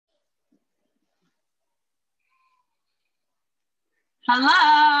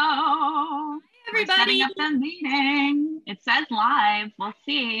Hello. We're setting Everybody. up the meeting. It says live. We'll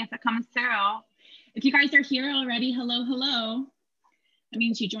see if it comes through. If you guys are here already, hello, hello. That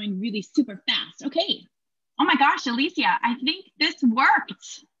means you joined really super fast. Okay. Oh my gosh, Elicia, I think this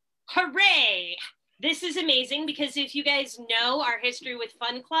worked. Hooray. This is amazing because if you guys know our history with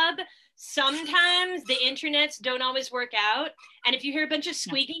Fun Club, sometimes the internets don't always work out. And if you hear a bunch of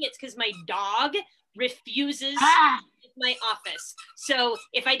squeaking, it's because my dog refuses my office. So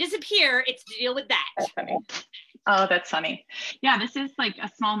if I disappear, it's to deal with that. That's funny. Oh, that's funny. Yeah, this is like a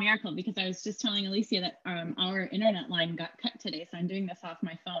small miracle because I was just telling Elicia that our internet line got cut today. So I'm doing this off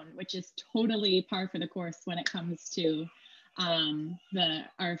my phone, which is totally par for the course when it comes to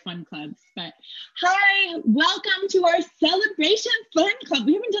our fun clubs. But hi, welcome to our celebration fun club.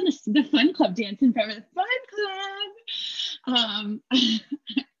 We haven't done the fun club dance in forever. The fun club.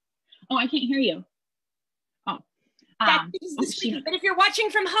 Oh, I can't hear you. That is the squeaking. But if you're watching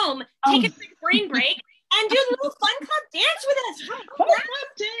from home, take a quick brain break and do a little fun club dance with us. Fun club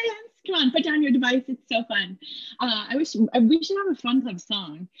dance. Come on, put down your device. It's so fun. We should have a fun club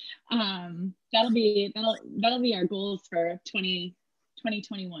song. That'll be our goals for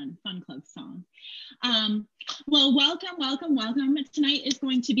 2021 fun club song. Well, welcome. Tonight is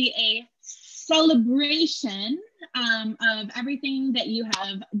going to be a celebration of everything that you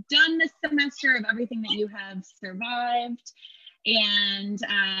have done this semester, of everything that you have survived, and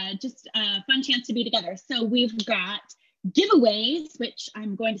just a fun chance to be together. So we've got giveaways, which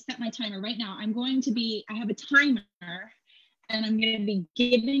I'm going to set my timer right now. I have a timer, and I'm going to be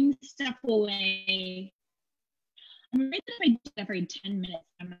giving stuff away. I'm afraid that if I do it every 10 minutes,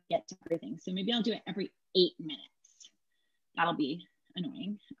 I'm going to get to everything. So maybe I'll do it every 8 minutes. That'll be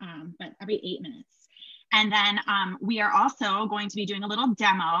annoying, but every 8 minutes. And then we are also going to be doing a little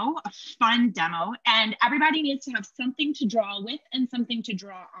demo, a fun demo, and everybody needs to have something to draw with and something to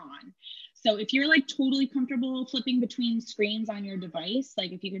draw on. So if you're like totally comfortable flipping between screens on your device,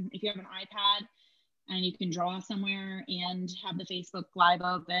 like if you have an iPad and you can draw somewhere and have the Facebook Live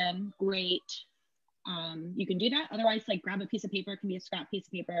open, great. You can do that. Otherwise, like grab a piece of paper. It can be a scrap piece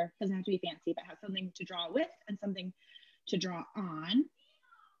of paper. Doesn't have to be fancy, but have something to draw with and something to draw on.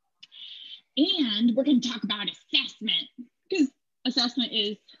 And we're going to talk about assessment because assessment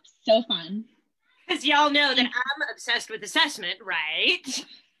is so fun. Because y'all know that I'm obsessed with assessment, right?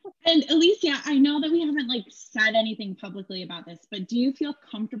 And Elicia, I know that we haven't like said anything publicly about this, but do you feel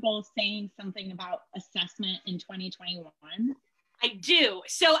comfortable saying something about assessment in 2021? I do.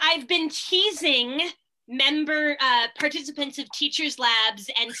 So I've been teasing participants of Teachers Labs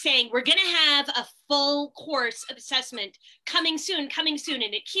and saying we're going to have a full course of assessment coming soon,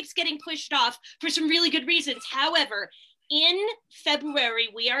 and it keeps getting pushed off for some really good reasons. However, in February,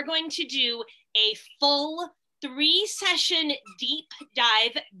 we are going to do a full 3-session deep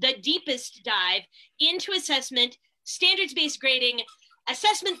dive, the deepest dive into assessment, standards-based grading,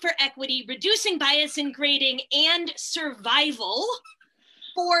 assessment for equity, reducing bias in grading, and survival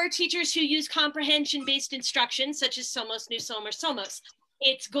for teachers who use comprehension-based instruction, such as Somos, Neubauer, Somos.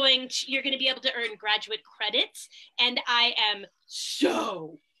 You're going to be able to earn graduate credits, and I am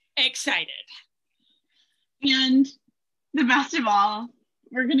so excited. And the best of all,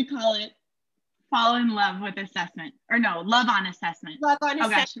 we're going to call it Fall in Love with Assessment. Or no, Love on Assessment. Love on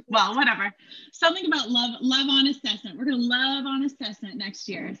Assessment. Gosh. Well, whatever. Something about love on assessment. We're going to love on assessment next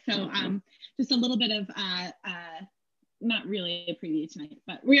year. So just a little bit of not really a preview tonight,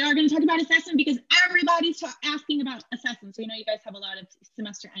 but we are going to talk about assessment because everybody's asking about assessments. We know you guys have a lot of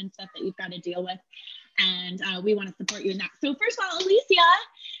semester end stuff that you've got to deal with, and we want to support you in that. So first of all, Elicia,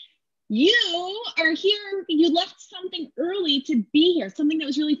 you are here. You left something early to be here, something that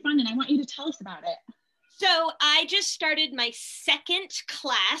was really fun, and I want you to tell us about it. So I just started my second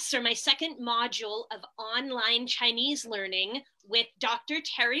class or my second module of online Chinese learning with Dr.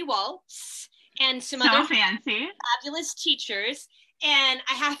 Terry Waltz and some other fancy, fabulous teachers. And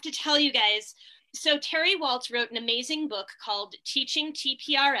I have to tell you guys, so Terry Waltz wrote an amazing book called Teaching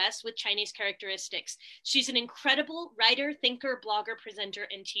TPRS with Chinese Characteristics. She's an incredible writer, thinker, blogger, presenter,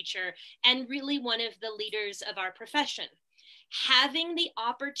 and teacher, and really one of the leaders of our profession. Having the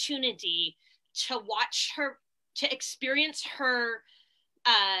opportunity to watch her, to experience her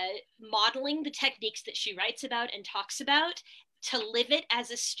modeling the techniques that she writes about and talks about, to live it as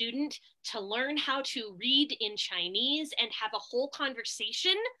a student, to learn how to read in Chinese and have a whole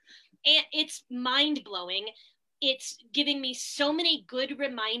conversation. And it's mind-blowing. It's giving me so many good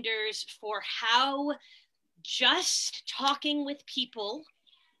reminders for how just talking with people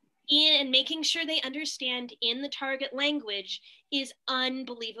and making sure they understand in the target language is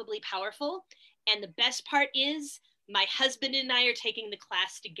unbelievably powerful. And the best part is my husband and I are taking the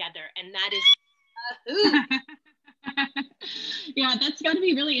class together, and that is Yeah, that's got to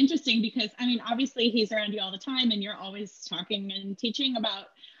be really interesting because, I mean, obviously he's around you all the time and you're always talking and teaching about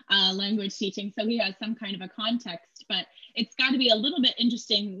language teaching. So he has some kind of a context, but it's got to be a little bit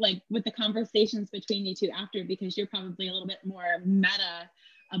interesting, like with the conversations between you two after, because you're probably a little bit more meta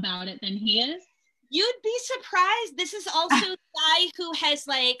about it than he is. You'd be surprised. This is also the guy who has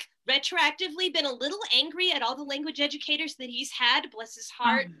like retroactively been a little angry at all the language educators that he's had, bless his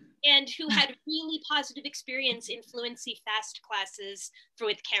heart, and who had really positive experience in fluency fast classes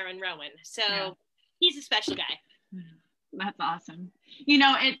with Karen Rowan. So he's a special guy. That's awesome. You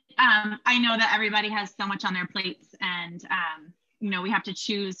know, I know that everybody has so much on their plates, and you know, we have to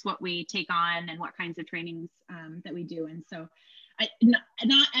choose what we take on and what kinds of trainings that we do. And so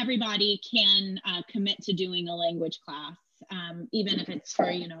not everybody can commit to doing a language class, even if it's for,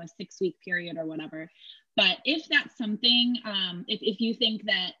 you know, a 6-week period or whatever. But if that's something, if you think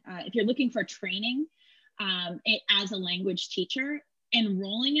that if you're looking for training as a language teacher,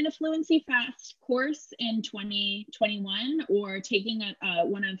 enrolling in a Fluency Fast course in 2021 or taking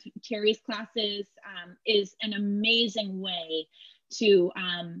one of Terry's classes is an amazing way to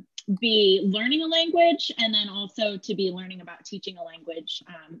be learning a language, and then also to be learning about teaching a language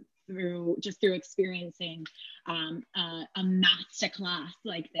through experiencing a master class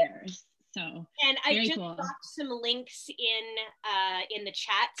like theirs. So, and I just dropped some links in the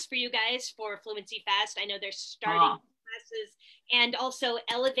chats for you guys for Fluency Fast. I know they're starting classes, and also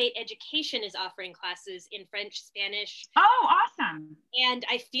Elevate Education is offering classes in French, Spanish. Oh, awesome! And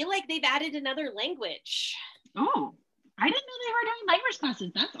I feel like they've added another language. Oh, I didn't know they were doing language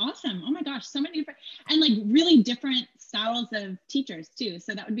classes. That's awesome. Oh my gosh, so many different, and like really different styles of teachers too.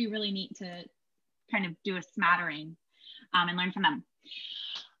 So that would be really neat to kind of do a smattering and learn from them.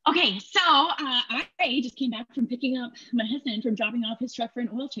 Okay, so I just came back from picking up my husband from dropping off his truck for an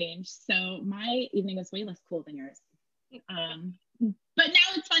oil change. So my evening was way less cool than yours. But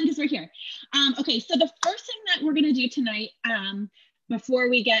now it's fun because we're here. Okay, so the first thing that we're gonna do tonight, before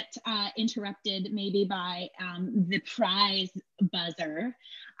we get interrupted maybe by the prize buzzer,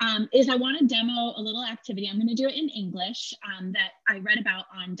 is I want to demo a little activity. I'm going to do it in English that I read about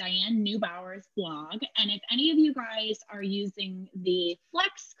on Diane Neubauer's blog. And if any of you guys are using the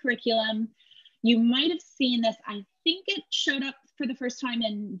Flex curriculum, you might have seen this. I think it showed up for the first time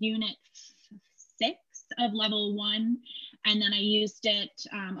in Unit 6 of Level 1. And then I used it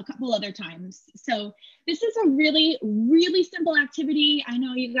a couple other times. So this is a really, really simple activity. I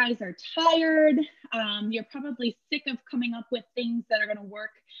know you guys are tired. You're probably sick of coming up with things that are going to work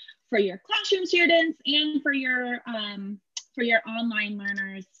for your classroom students and for your online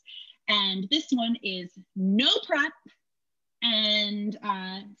learners. And this one is no prep and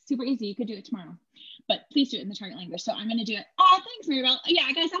super easy. You could do it tomorrow, but please do it in the target language. So I'm going to do it. Oh, thanks, Maribel.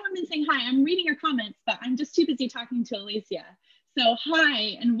 Yeah, guys, I haven't been saying hi. I'm reading your comments, but I'm just too busy talking to Elicia. So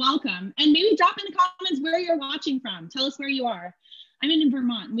hi and welcome. And maybe drop in the comments where you're watching from. Tell us where you are. I'm in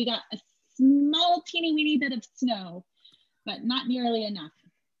Vermont. We got a small teeny weeny bit of snow, but not nearly enough.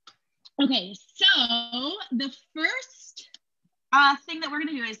 Okay, so the first thing that we're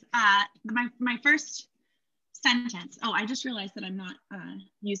going to do is my first sentence. Oh, I just realized that I'm not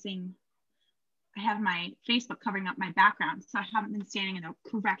I have my Facebook covering up my background, so I haven't been standing in the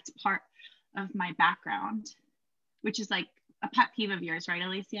correct part of my background, which is like a pet peeve of yours, right,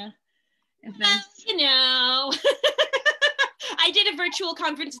 Elicia? You know, I did a virtual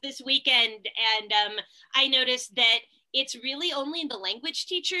conference this weekend, and I noticed that it's really only the language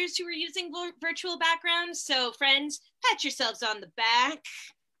teachers who are using virtual backgrounds. So friends, pat yourselves on the back.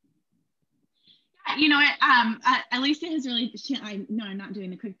 You know what, Alicia has really, no, I'm not doing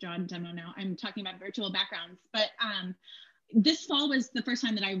the quick draw demo now. I'm talking about virtual backgrounds, but this fall was the first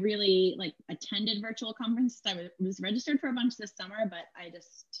time that I really like attended virtual conferences. I was registered for a bunch this summer, but I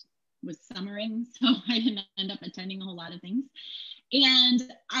just was summering, so I didn't end up attending a whole lot of things. And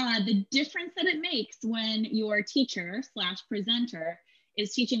the difference that it makes when your teacher / presenter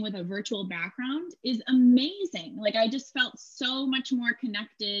is teaching with a virtual background is amazing. Like I just felt so much more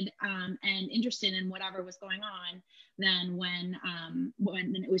connected and interested in whatever was going on than when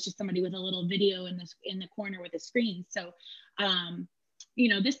it was just somebody with a little video in the corner with a screen. So, you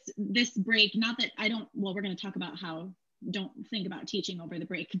know, this break, not that I don't, well, we're going to talk about how don't think about teaching over the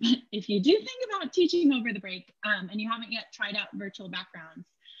break, but if you do think about teaching over the break and you haven't yet tried out virtual backgrounds,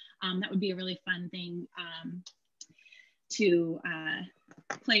 that would be a really fun thing to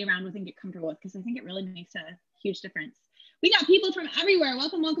play around with and get comfortable with, because I think it really makes a huge difference. We got people from everywhere.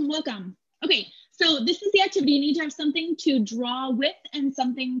 Welcome, welcome, welcome. Okay, So this is the activity. You need to have something to draw with and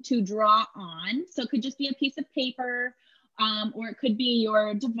something to draw on. So it could just be a piece of paper, or it could be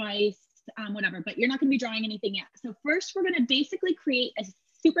your device, whatever, but you're not going to be drawing anything yet. So first we're going to basically create a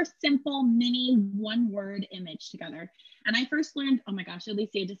super simple mini one-word image together. And I first learned, oh my gosh,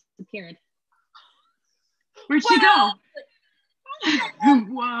 Elicia disappeared. Where'd she go?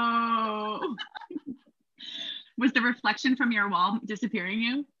 Whoa. Was the reflection from your wall disappearing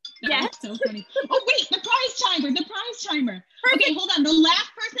you? That was so funny. Oh wait, the prize timer. Perfect. Okay, hold on. The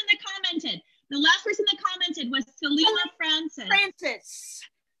last person that commented was Selima Francis.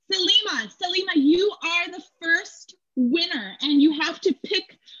 Selima, you are the first winner, and you have to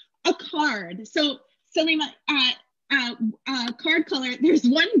pick a card. So Selima, card color, there's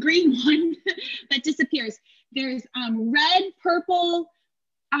one green one that disappears. There's red, purple,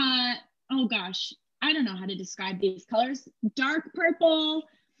 oh gosh, I don't know how to describe these colors. Dark purple,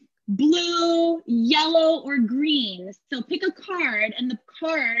 blue, yellow, or green. So pick a card, and the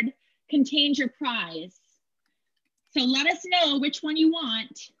card contains your prize. So let us know which one you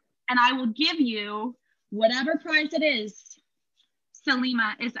want, and I will give you whatever prize it is.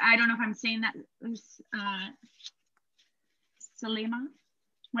 Selima is, I don't know if I'm saying that, Selima,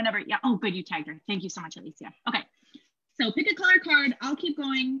 whenever, yeah, oh good, you tagged her. Thank you so much, Elicia. Okay, so pick a color card. I'll keep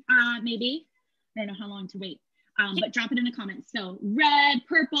going, maybe. I don't know how long to wait, but drop it in the comments. So red,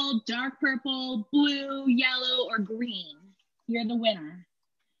 purple, dark purple, blue, yellow, or green. You're the winner.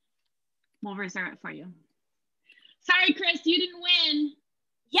 We'll reserve it for you. Sorry, Chris, you didn't win.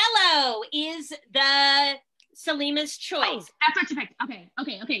 Yellow is the Selima's choice. Oh, that's what you picked.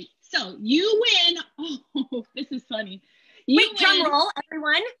 Okay. So you win. Oh, this is funny. Wait, drum roll,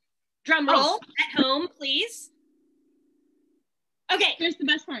 everyone. Drum roll at home, please. Okay. Here's the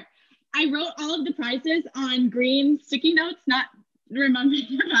best part. I wrote all of the prizes on green sticky notes, not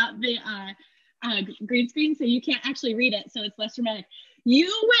remembering about the green screen, so you can't actually read it, so it's less dramatic.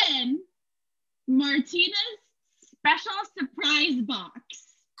 You win Martina's special surprise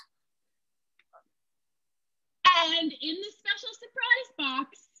box. And in the special surprise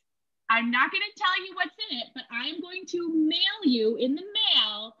box, I'm not going to tell you what's in it, but I'm going to mail you in the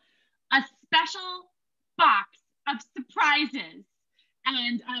mail a special box of surprises.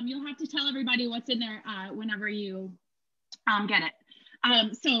 And you'll have to tell everybody what's in there whenever you get it.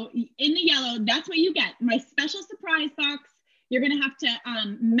 So in the yellow, that's what you get. My special surprise box. You're gonna have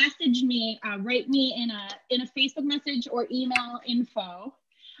to message me, write me in a Facebook message or email info,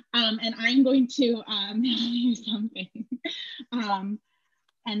 and I'm going to mail you something.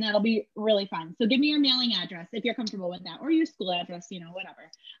 And that'll be really fun. So give me your mailing address if you're comfortable with that, or your school address, you know, whatever.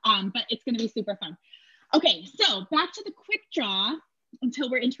 But it's gonna be super fun. Okay, so back to the quick draw until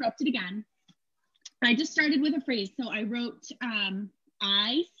we're interrupted again. I just started with a phrase. So I wrote,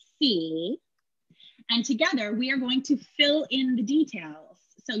 I see, and together we are going to fill in the details.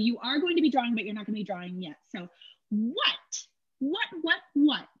 So you are going to be drawing, but you're not going to be drawing yet. So what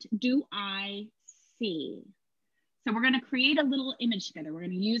do I see? So we're going to create a little image together. We're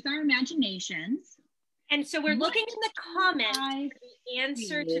going to use our imaginations. And so we're looking in the comments for the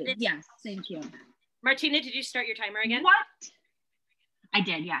answer to this. Yes, thank you. Martina, did you start your timer again? What? I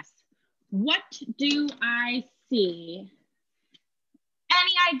did, yes. What do I see?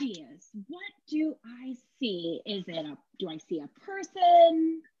 Any ideas? What do I see? Do I see a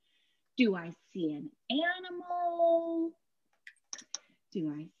person? Do I see an animal? Do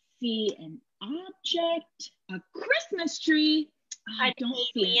I see an object? A Christmas tree? Oh, I don't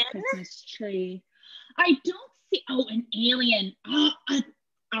see a Christmas tree. I don't see, an alien.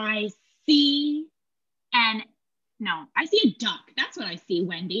 I see I see a duck. That's what I see,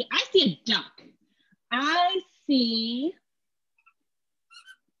 Wendy. I see a duck. I see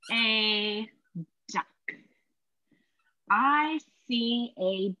a duck. I see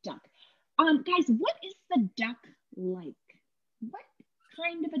a duck. Guys, what is the duck like? What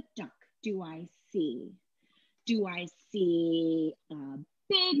kind of a duck do I see? Do I see a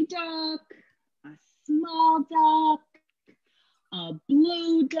big duck, a small duck, a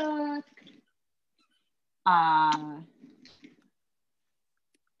blue duck?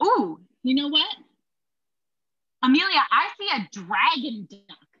 Oh, you know what? Amelia, I see a dragon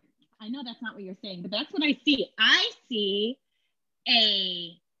duck. I know that's not what you're saying, but that's what I see. I see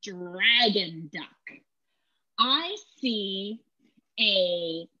a dragon duck. I see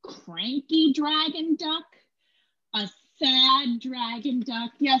a cranky dragon duck, a sad dragon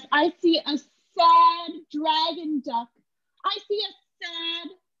duck. Yes, I see a sad dragon duck. I see a sad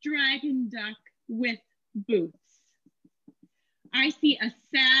dragon duck with boots. I see a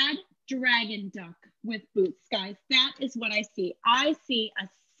sad dragon duck with boots, guys. That is what I see. I see a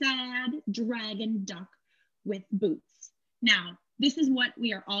sad dragon duck with boots. Now, this is what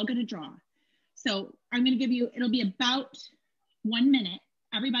we are all going to draw. So I'm going to give you, it'll be about 1 minute.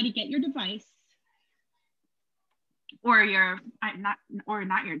 Everybody get your device. Or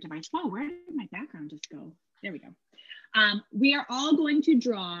not your device. Whoa, where did my background just go? There we go. We are all going to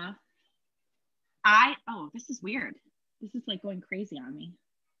draw. Oh, this is weird. This is like going crazy on me.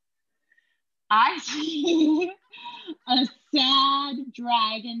 I see a sad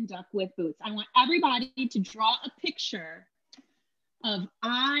dragon duck with boots. I want everybody to draw a picture of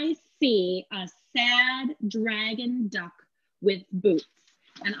I see a sad dragon duck with boots.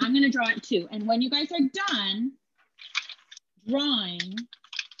 And I'm going to draw it too. And when you guys are done drawing,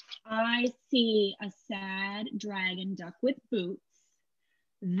 I see a sad dragon duck with boots,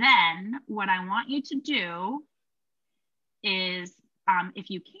 then what I want you to do is, if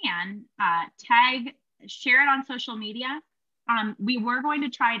you can, share it on social media. We were going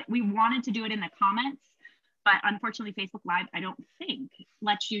to we wanted to do it in the comments, but unfortunately Facebook Live, I don't think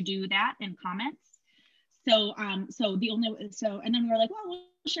lets you do that in comments. So, and then we were like, well, we'll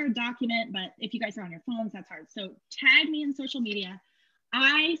share a document, but if you guys are on your phones, that's hard. So tag me in social media.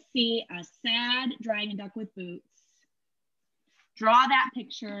 I see a sad dragon duck with boots. Draw that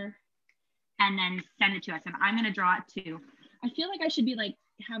picture and then send it to us. And I'm going to draw it too. I feel like I should be like,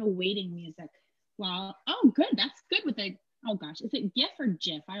 have a waiting music. Well, oh, good. That's good with the, oh gosh, is it GIF or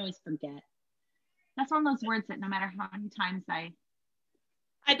GIF? I always forget. That's one of those words that no matter how many times I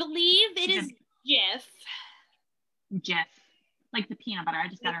believe it is GIF. GIF, like the peanut butter. I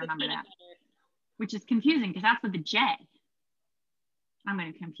just got to remember that. Which is confusing because that's with the J. I'm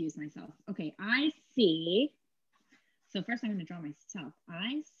going to confuse myself. Okay, I see. So first I'm going to draw myself.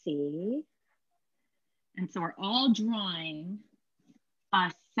 I see. And so we're all drawing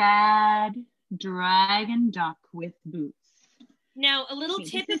a sad dragon duck with boots. Now, a little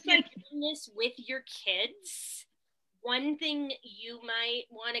tip if you're doing this with your kids, one thing you might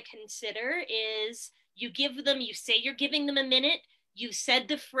want to consider is you say you're giving them a minute. You said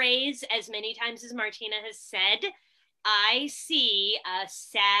the phrase as many times as Martina has said, I see a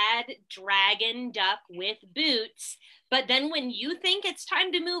sad dragon duck with boots. But then when you think it's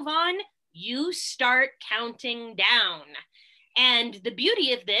time to move on, you start counting down. And the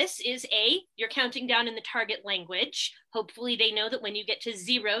beauty of this is you're counting down in the target language. Hopefully they know that when you get to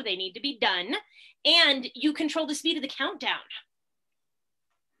 0, they need to be done. And you control the speed of the countdown.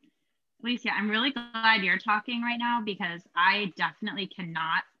 Alicia, I'm really glad you're talking right now because I definitely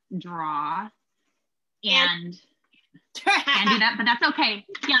cannot draw and do that, but that's okay.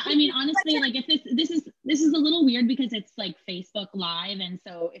 Yeah, I mean, honestly, like if this is a little weird because it's like Facebook Live, and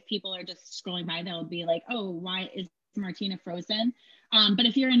so if people are just scrolling by, they'll be like, oh, why is Martina frozen? But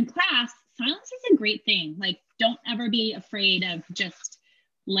if you're in class, silence is a great thing. Like, don't ever be afraid of just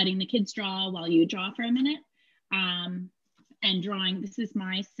letting the kids draw while you draw for a minute. And drawing, this is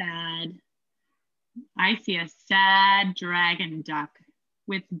my I see a sad dragon duck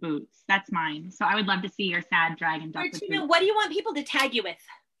with boots. That's mine. So I would love to see your sad dragon duck with boots. What do you want people to tag you with?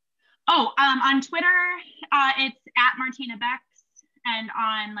 Oh, on Twitter, it's at Martina Bex, and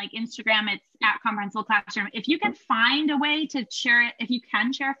on like Instagram, it's at Comprehensible Classroom. If you can find a way to share it, if you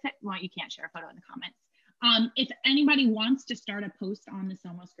can share well, you can't share a photo in the comments. If anybody wants to start a post on the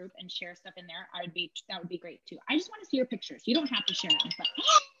Somos group and share stuff in there, that would be great too. I just want to see your pictures. You don't have to share them, but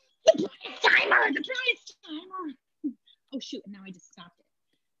the prize timer. Oh shoot, and now I just stopped it.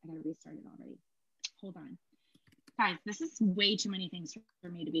 I gotta restart it already. Hold on. Guys, this is way too many things for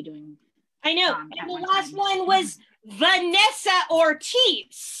me to be doing. I know. And the last one was Vanessa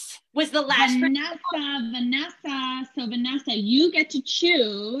Ortiz was the last Vanessa. So Vanessa, you get to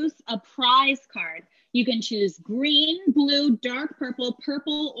choose a prize card. You can choose green, blue, dark purple,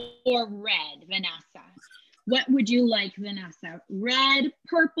 purple, or red, Vanessa. What would you like, Vanessa? Red,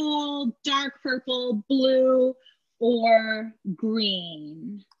 purple, dark purple, blue, or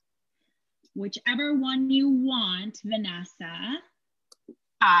green? Whichever one you want, Vanessa.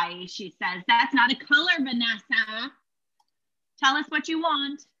 She says, that's not a color, Vanessa. Tell us what you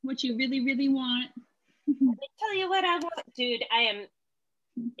want, what you really, really want. Let me tell you what I want, dude.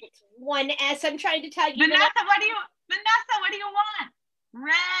 It's 1S. I'm trying to tell you. Vanessa, what do you want?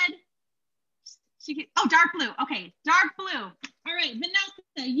 Red. Dark blue. Okay, dark blue. All right,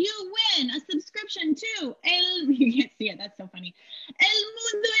 Vanessa, you win a subscription to you can't see it. That's so funny. El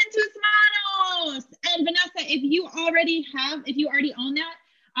Mundo en tus manos. And Vanessa, if you already own that,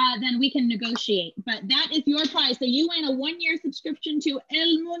 then we can negotiate. But that is your prize. So you win a 1-year subscription to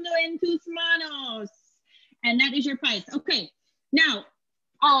El Mundo en tus manos. And that is your prize. Okay, now,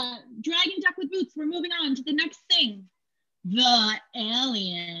 dragon duck with boots. We're moving on to the next thing. The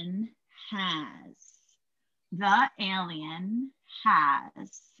alien has. The alien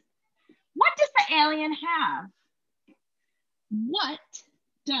has. What does the alien have? What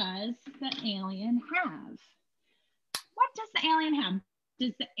does the alien have? What does the alien have?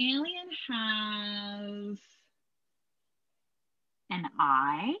 Does the alien have an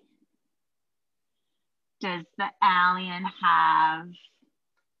eye? Does the alien have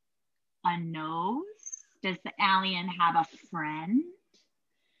a nose? Does the alien have a friend?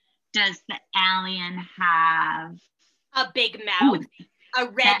 Does the alien have a big mouth? A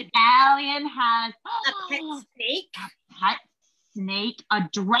red. The alien has a pet snake. A pet snake. A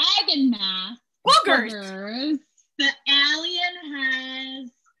dragon mask. Boogers. The alien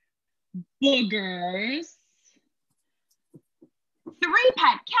has boogers. 3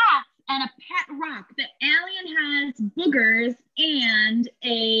 pet cats and a pet rock. The alien has boogers and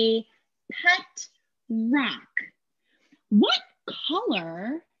a pet rock. What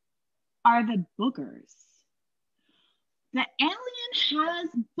color are the boogers? The alien has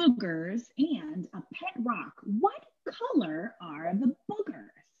boogers and a pet rock. What color are the boogers?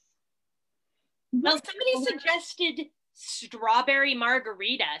 Well, somebody suggested strawberry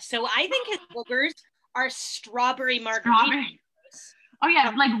margarita. So I think his boogers are strawberry margarita. Oh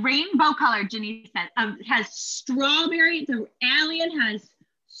yeah, like rainbow color, Janice said. Has strawberry, the alien has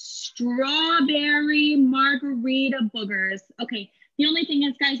strawberry margarita boogers. Okay, the only thing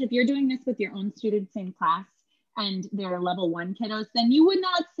is, guys, if you're doing this with your own students in class and they're level 1 kiddos, then you would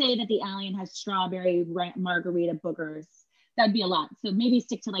not say that the alien has strawberry margarita boogers. That'd be a lot. So maybe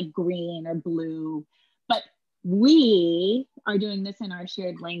stick to like green or blue. But we are doing this in our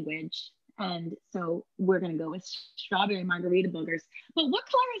shared language. And so we're going to go with strawberry margarita boogers. But what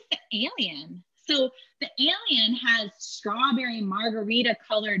color is the alien? So the alien has strawberry margarita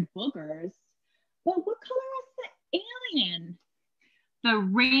colored boogers. Well, what color is the alien? The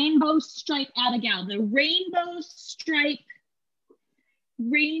rainbow stripe Abigail. The rainbow stripe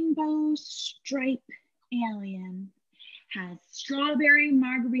alien has strawberry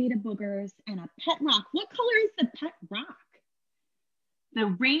margarita boogers and a pet rock. What color is the pet rock? The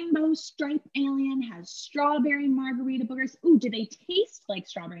rainbow stripe alien has strawberry margarita boogers. Ooh, do they taste like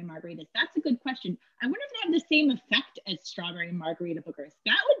strawberry margaritas? That's a good question. I wonder if they have the same effect as strawberry margarita boogers.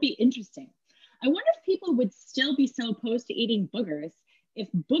 That would be interesting. I wonder if people would still be so opposed to eating boogers if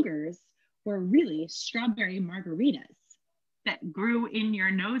boogers were really strawberry margaritas that grew in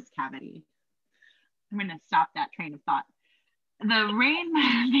your nose cavity. I'm going to stop that train of thought. The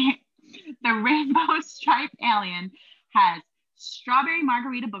rainbow stripe alien has strawberry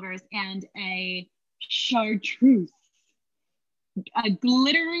margarita boogers and a chartreuse, a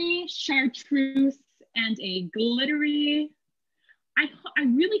glittery chartreuse and a glittery. I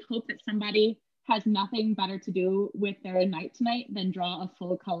really hope that somebody has nothing better to do with their night tonight than draw a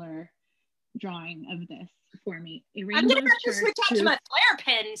full color drawing of this for me. I'm gonna have to switch out to my flare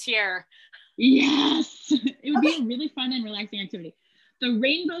pens here. Yes, it would be a really fun and relaxing activity. The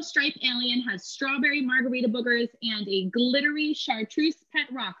rainbow stripe alien has strawberry margarita boogers and a glittery chartreuse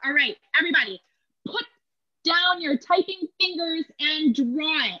pet rock. All right, everybody, put down your typing fingers and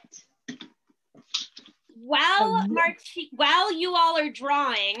draw it. While you all are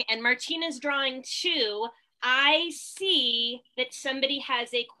drawing, and Martina's drawing too, I see that somebody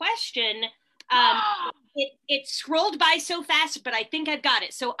has a question. It scrolled by so fast, but I think I've got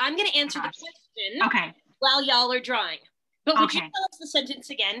it. So I'm going to answer the question while y'all are drawing. But would you tell us the sentence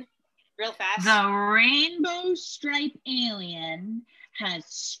again, real fast? The rainbow stripe alien has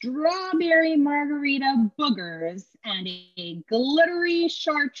strawberry margarita boogers and a glittery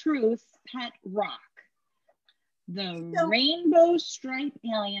chartreuse pet rock. Rainbow stripe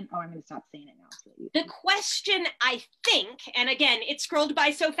alien. Oh, I'm going to stop saying it now. The question, I think, and again, it scrolled by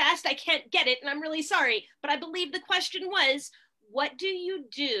so fast I can't get it, and I'm really sorry, but I believe the question was, what do you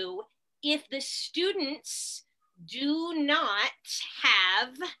do if the students do not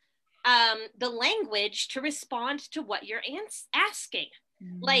have the language to respond to what you're asking?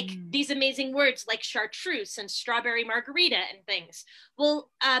 Like these amazing words like chartreuse and strawberry margarita and things. Well,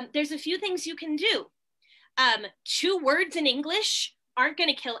 there's a few things you can do. 2 words in English aren't going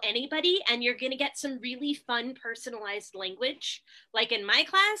to kill anybody, and you're going to get some really fun personalized language. Like in my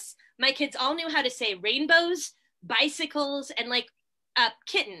class, my kids all knew how to say rainbows, bicycles, and like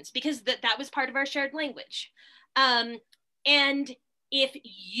kittens, because that was part of our shared language. And if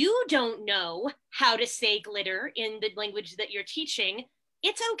you don't know how to say glitter in the language that you're teaching,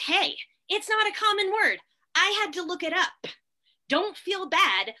 it's okay. It's not a common word. I had to look it up. Don't feel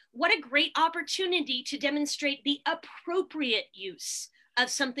bad. What a great opportunity to demonstrate the appropriate use of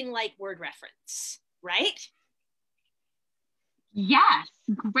something like word reference, right? Yes,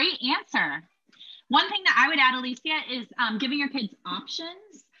 great answer. One thing that I would add, Alicia, is giving your kids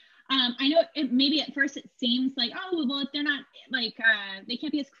options. I know maybe at first it seems like, oh, well, if they're not like, they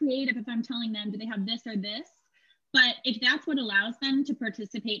can't be as creative if I'm telling them, do they have this or this? But if that's what allows them to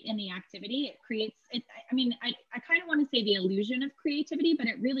participate in the activity, it creates it. I mean, I kind of want to say the illusion of creativity, but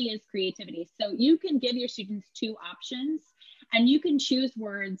it really is creativity. So you can give your students two options, and you can choose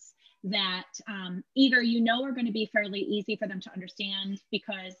words that either are going to be fairly easy for them to understand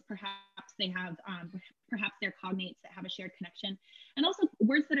because perhaps they have perhaps they're cognates that have a shared connection, and also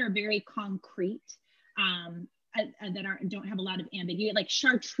words that are very concrete, that don't have a lot of ambiguity. Like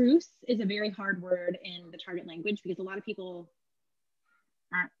chartreuse is a very hard word in the target language because a lot of people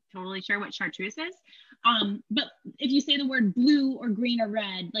aren't totally sure what chartreuse is. But if you say the word blue or green or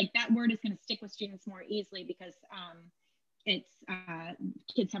red, like that word is going to stick with students more easily because it's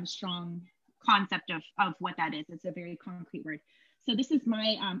kids have a strong concept of what that is. It's a very concrete word. So this is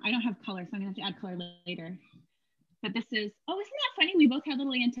my, I don't have color, so I'm gonna have to add color later. But this is, oh, isn't that funny? We both have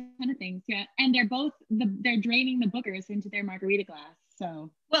little antenna things, yeah. And they're draining the boogers into their margarita glass.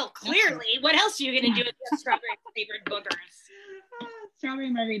 So. Well, clearly, what else are you gonna do with the strawberry flavored boogers?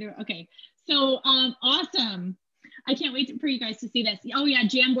 Strawberry margarita, okay. So awesome. I can't wait for you guys to see this. Oh yeah,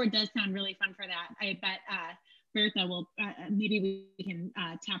 Jamboard does sound really fun for that. I bet Bertha will, maybe we can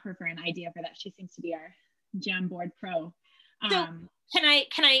tap her for an idea for that. She seems to be our Jamboard pro. So can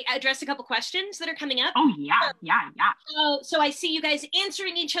I address a couple questions that are coming up? Oh yeah. So I see you guys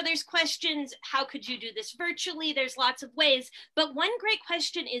answering each other's questions. How could you do this virtually? There's lots of ways, but one great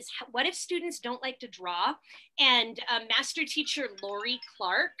question is, what if students don't like to draw? And master teacher Lori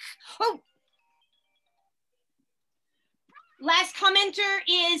Clark. Oh, last commenter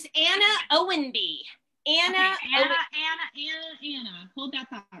is Anna Owenby. Anna. Hold that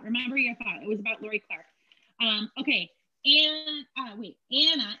thought. Remember your thought. It was about Lori Clark. Okay. Anna.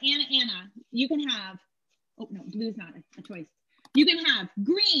 You can have, oh no, blue's not a choice. You can have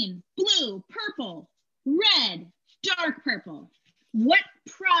green, blue, purple, red, dark purple. What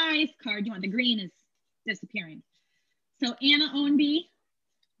prize card do you want? The green is disappearing. So Anna Owenby,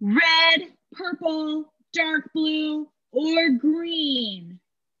 red, purple, dark blue, or green?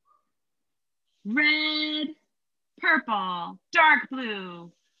 Red, purple, dark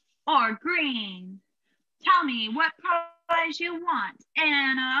blue, or green. Tell me what prize you want,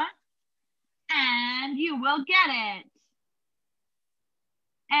 Anna, and you will get it.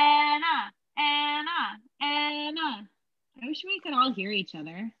 Anna. I wish we could all hear each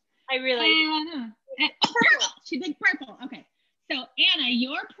other. I really. Anna. Purple. She's like purple. Okay. So Anna,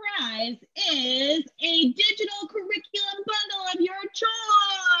 your prize is a digital curriculum bundle of your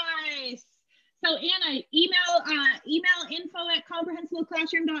choice. So Anna, email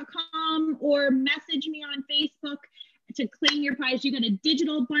info@comprehensiveclassroom.com or message me on Facebook to claim your prize. You get a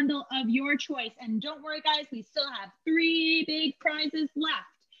digital bundle of your choice. And don't worry, guys, we still have 3 big prizes left.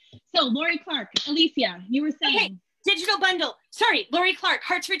 So Lori Clark, Alicia, you were saying. Okay, digital bundle. Sorry, Lori Clark,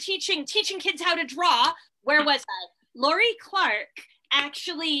 Hearts for Teaching kids how to draw. Where was I? Lori Clark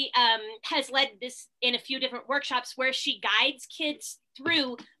actually has led this in a few different workshops where she guides kids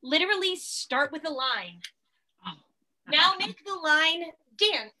through literally start with a line. Oh, now make the line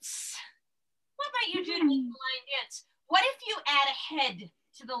dance. What about you do to make the line dance? What if you add a head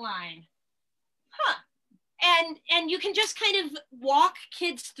to the line? And you can just kind of walk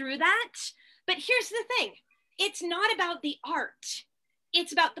kids through that. But here's the thing. It's not about the art.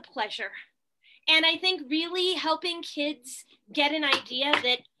 It's about the pleasure. And I think really helping kids get an idea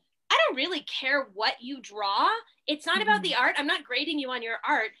that I don't really care what you draw. It's not about the art. I'm not grading you on your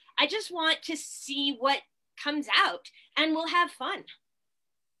art. I just want to see what comes out and we'll have fun.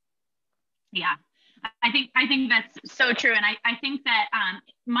 Yeah, I think that's so true. And I think that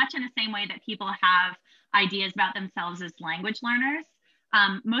much in the same way that people have ideas about themselves as language learners,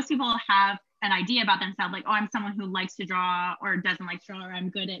 most people have an idea about themselves, like, oh, I'm someone who likes to draw or doesn't like to draw, or I'm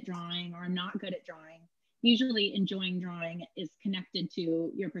good at drawing or I'm not good at drawing. Usually enjoying drawing is connected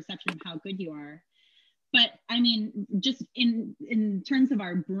to your perception of how good you are. But I mean, just in terms of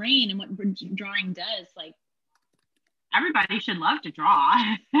our brain and what drawing does, like, everybody should love to draw,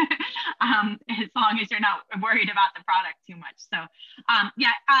 as long as you're not worried about the product too much. So you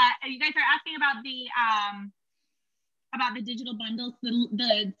guys are asking about the digital bundles.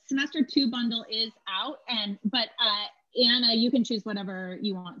 The semester 2 bundle is out, but Anna, you can choose whatever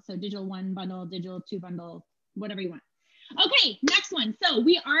you want. So digital 1 bundle, digital 2 bundle, whatever you want. Okay, next one. So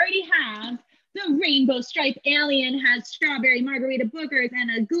we already have the rainbow stripe alien has strawberry margarita boogers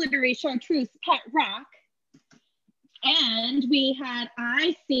and a glittery chartreuse pet rock. And we had,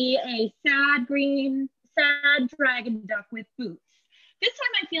 I see a sad green sad dragon duck with boots. This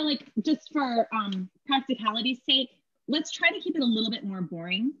time I feel like, just for practicality's sake, let's try to keep it a little bit more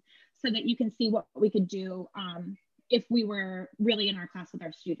boring so that you can see what we could do if we were really in our class with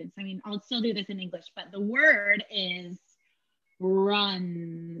our students. I mean, I'll still do this in English, but the word is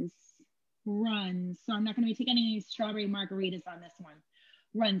runs. Runs. So I'm not going to be taking any strawberry margaritas on this one.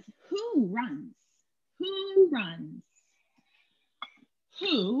 Runs. Who runs? Who runs?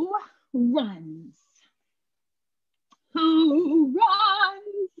 Who runs? Who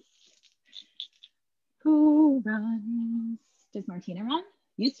runs? Who runs? Does Martina run?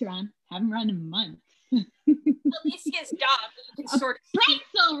 Used to run. Haven't run in months. Alicia's dog. You can sort of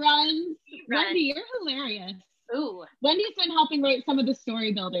Pretzel runs. Wendy, you're hilarious. Ooh. Wendy's been helping write some of the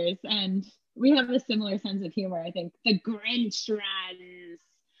story builders, and we have a similar sense of humor, I think. The Grinch runs.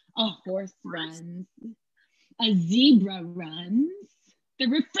 A horse runs. A zebra runs. The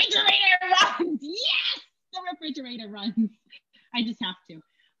refrigerator runs. Yes! The refrigerator runs. I just have to.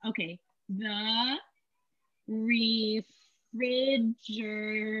 Okay. The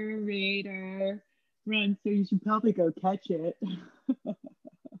refrigerator runs, so you should probably go catch it.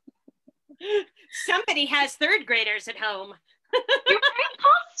 Somebody has third graders at home. Do prank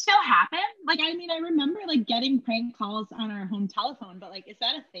calls still happen? Like, I mean, I remember like getting prank calls on our home telephone, but like, is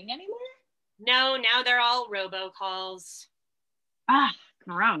that a thing anymore? No, now they're all robocalls. Ah,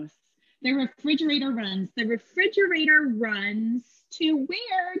 gross. The refrigerator runs. The refrigerator runs to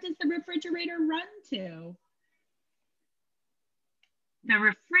where does the refrigerator run to? The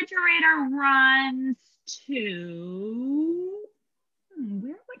refrigerator runs to,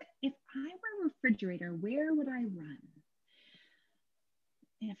 where would, if I were a refrigerator, where would I run?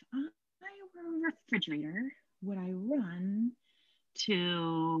 If I were a refrigerator, would I run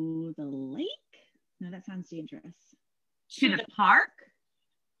to the lake? No, that sounds dangerous. To the park?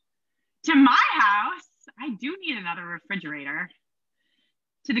 To my house? I do need another refrigerator.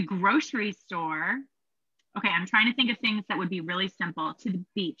 To the grocery store. Okay, I'm trying to think of things that would be really simple. To the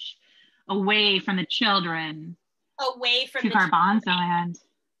beach. Away from the children. Away from to the Garbanzo Land.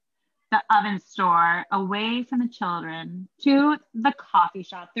 The oven store. Away from the children. To the coffee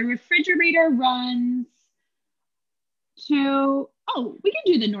shop. The refrigerator runs to, oh, we can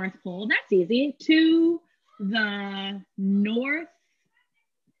do the North Pole. That's easy. To the North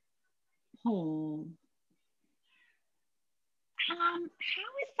Pole. How is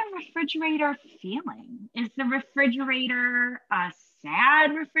the refrigerator feeling? Is the refrigerator a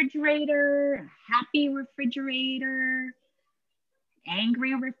sad refrigerator, a happy refrigerator,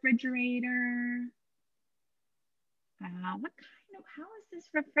 angry refrigerator? How is this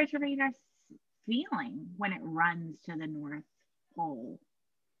refrigerator feeling when it runs to the North Pole?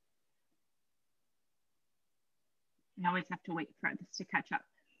 I always have to wait for this to catch up.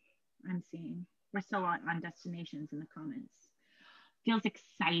 I'm seeing. We're still on destinations in the comments. Feels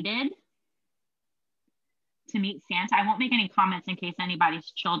excited to meet Santa. I won't make any comments in case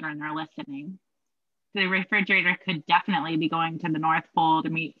anybody's children are listening. The refrigerator could definitely be going to the North Pole to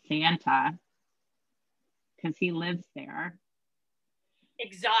meet Santa because he lives there.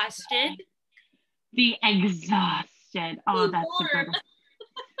 Exhausted. The exhausted. Oh, that's a good one.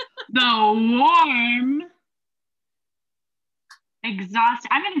 The warm. Exhausted.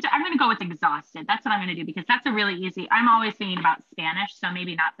 I'm gonna go with exhausted. That's what I'm gonna do because that's a really easy. I'm always thinking about Spanish, so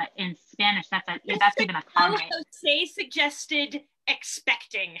maybe not. But in Spanish, that's even a comment. Jose suggested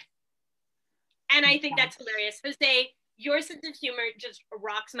expecting, and I think that's hilarious. Jose, your sense of humor just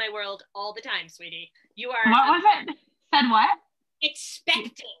rocks my world all the time, sweetie. You are. What was it? Said what?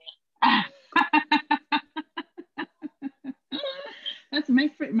 Expecting. That's my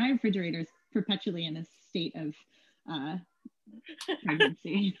refrigerator is perpetually in a state of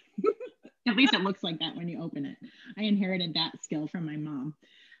pregnancy. At least it looks like that when you open it. I inherited that skill from my mom.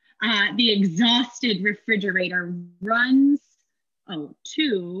 The exhausted refrigerator runs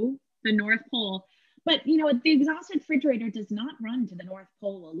to the North Pole. But you know, the exhausted refrigerator does not run to the North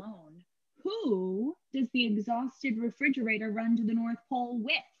Pole alone. Who does the exhausted refrigerator run to the North Pole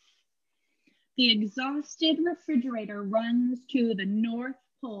with? The exhausted refrigerator runs to the North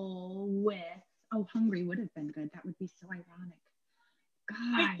Pole with, oh, hungry would have been good. That would be so ironic.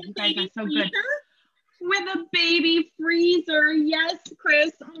 God, you guys are so good. With a baby freezer. Yes,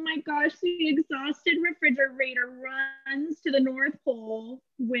 Chris. Oh my gosh. The exhausted refrigerator runs to the North Pole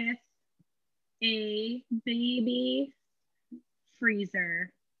with a baby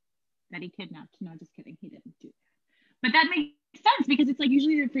freezer that he kidnapped. No, just kidding. He didn't do that. But that makes sense because it's like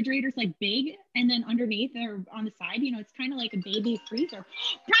usually the refrigerator's like big and then underneath or on the side, you know, it's kind of like a baby freezer.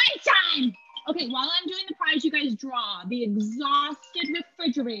 Prize time! Okay, while I'm doing the prize, you guys draw. The exhausted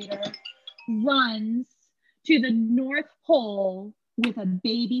refrigerator runs to the North Pole with a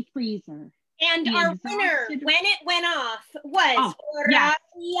baby freezer. And our winner, when it went off, was Oraria.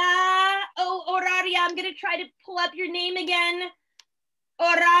 Yes. Oh, Oraria, I'm going to try to pull up your name again.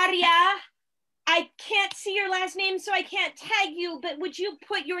 Oraria. I can't see your last name, so I can't tag you, but would you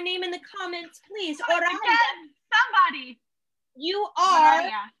put your name in the comments, please? Oraria. Somebody. You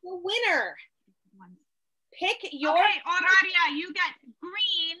are the winner. Pick your... Okay, Oraria, you get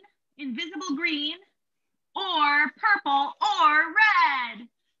green, invisible green, or purple, or red.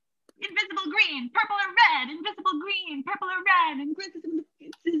 Invisible green, purple or red, invisible green, purple or red, invisible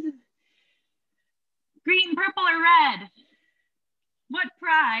green, purple or red. What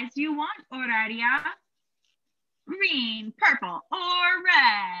prize do you want, Oraria? Green, purple, or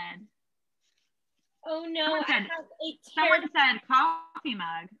red? Oh no, someone said coffee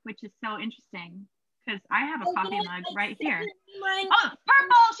mug, which is so interesting because I have a coffee mug right here. Oh,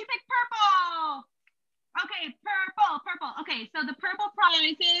 purple, she picked purple. Okay, purple. Okay, so the purple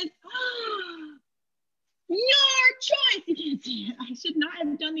prize is your choice. You can't see it. I should not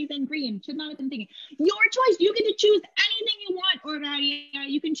have done these in green. Should not have been thinking. Your choice. You get to choose anything you want, Oraria.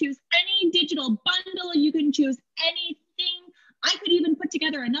 You can choose any digital bundle. You can choose anything. I could even put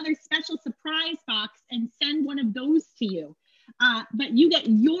together another special surprise box and send one of those to you. But you get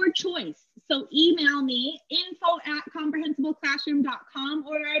your choice. So email me, info@comprehensibleclassroom.com,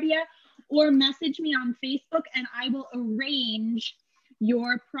 Oraria, or message me on Facebook and I will arrange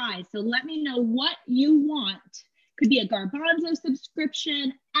your prize. So let me know what you want. Could be a Garbanzo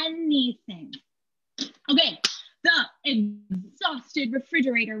subscription, anything. Okay, the exhausted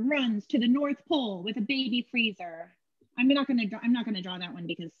refrigerator runs to the North Pole with a baby freezer. I'm not gonna draw that one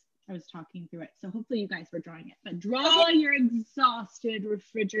because I was talking through it. So hopefully you guys were drawing it, but draw your exhausted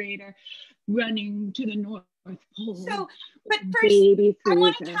refrigerator running to the North Pole. So, but first, I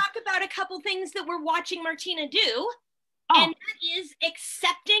want to talk about a couple things that we're watching Martina do, and that is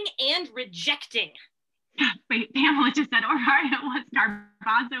accepting and rejecting. Wait, Pamela just said Oraria wants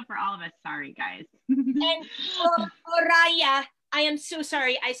Garbanzo for all of us. Sorry, guys. And Oraria, I am so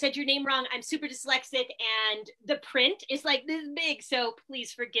sorry. I said your name wrong. I'm super dyslexic and the print is like this big. So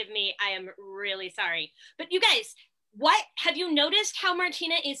please forgive me. I am really sorry. But you guys, what have you noticed how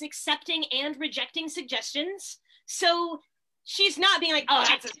Martina is accepting and rejecting suggestions? So she's not being like, oh,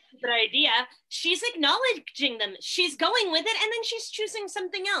 that's a stupid idea. She's acknowledging them. She's going with it and then she's choosing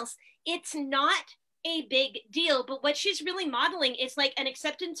something else. It's not a big deal, but what she's really modeling is like an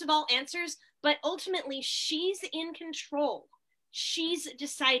acceptance of all answers, but ultimately she's in control. She's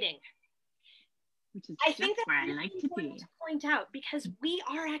deciding. Which is I think that's where really I like to important be. to point out because we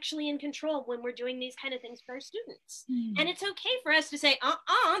are actually in control when we're doing these kind of things for our students. And it's okay for us to say,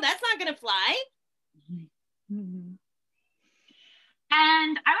 that's not going to fly.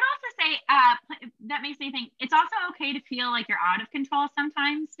 And I would also say that makes me think it's also okay to feel like you're out of control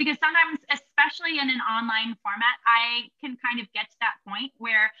sometimes, because sometimes, especially in an online format, I can kind of get to that point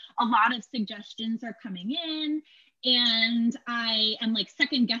where a lot of suggestions are coming in and I am like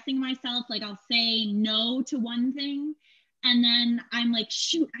second guessing myself. Like I'll say no to one thing and then I'm like,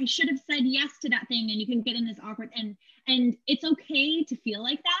 shoot, I should have said yes to that thing. And you can get in this awkward and it's okay to feel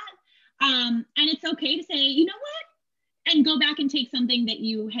like that. And it's okay to say, you know what? And go back and take something that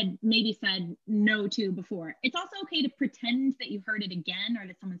you had maybe said no to before. It's also okay to pretend that you heard it again or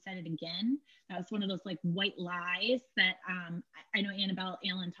that someone said it again. That was one of those like white lies that I know Annabelle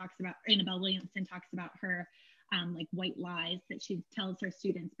Williamson talks about her like white lies that she tells her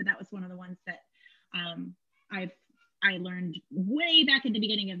students. But that was one of the ones that I learned way back at the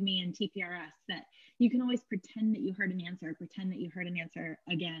beginning of me in TPRS, that you can always pretend that you heard an answer, pretend that you heard an answer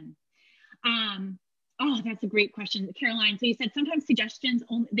again. Oh, that's a great question, Caroline. So you said sometimes suggestions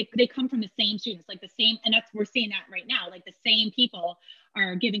only they come from the same students, like the same, and we're seeing that right now. Like the same people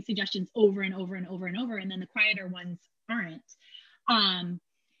are giving suggestions over and over and over and over, and then the quieter ones aren't. And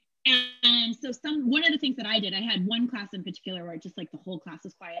so one of the things that I did, I had one class in particular where just like the whole class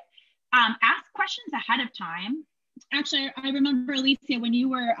was quiet. Ask questions ahead of time. Actually, I remember, Elicia, when you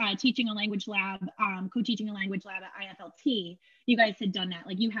were teaching a language lab, co-teaching a language lab at IFLT, you guys had done that.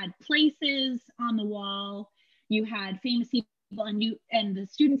 Like you had places on the wall, you had famous people, and the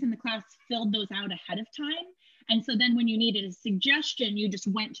students in the class filled those out ahead of time. And so then when you needed a suggestion, you just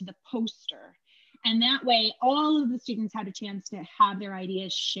went to the poster. And that way, all of the students had a chance to have their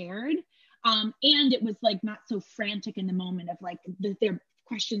ideas shared. And it was like not so frantic in the moment of like their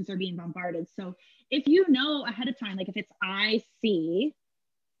questions are being bombarded. So if you know ahead of time, like if it's I see,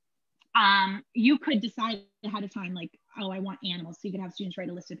 you could decide ahead of time, like, oh, I want animals. So you could have students write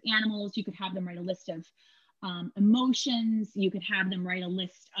a list of animals. You could have them write a list of emotions. You could have them write a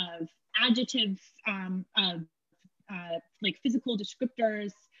list of adjectives, like physical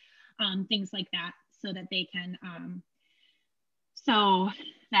descriptors, things like that, so that they can, so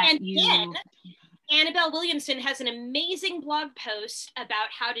that and you. then, Annabelle Williamson has an amazing blog post about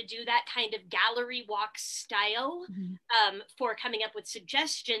how to do that kind of gallery walk style for coming up with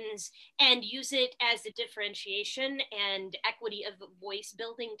suggestions and use it as a differentiation and equity of voice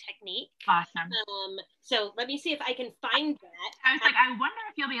building technique. Awesome. So let me see if I can find that. I was like, I wonder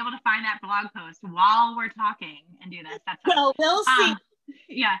if you'll be able to find that blog post while we're talking and do this. That's well, we'll see.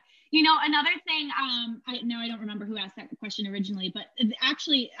 Yeah. You know, another thing, I don't remember who asked that question originally, but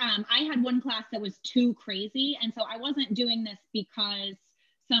actually, I had one class that was too crazy. And so I wasn't doing this because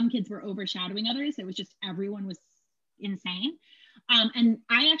some kids were overshadowing others. It was just everyone was insane. And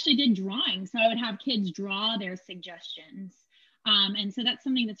I actually did drawing. So I would have kids draw their suggestions. And so that's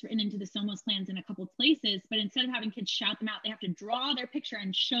something that's written into the Somos plans in a couple of places. But instead of having kids shout them out, they have to draw their picture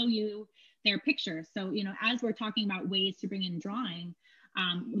and show you their picture. So, you know, as we're talking about ways to bring in drawing,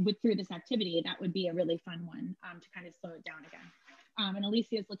 through this activity, that would be a really fun one to kind of slow it down again. And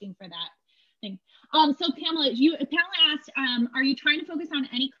Elicia is looking for that thing. So Pamela asked, are you trying to focus on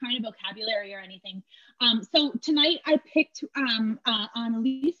any kind of vocabulary or anything? So tonight I picked, on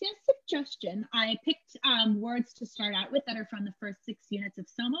Alicia's suggestion, I picked words to start out with that are from the first 6 units of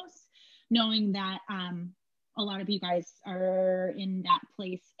Somos, knowing that a lot of you guys are in that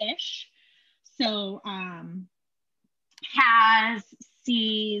place-ish. So has,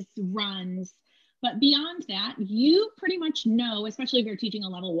 sees, runs. But beyond that, you pretty much know, especially if you're teaching a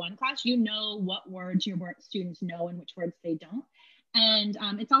level 1 class, you know what words your students know and which words they don't. And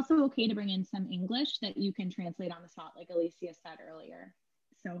it's also okay to bring in some English that you can translate on the spot, like Elicia said earlier.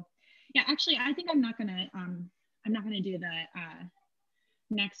 So yeah, actually, I think I'm not gonna do the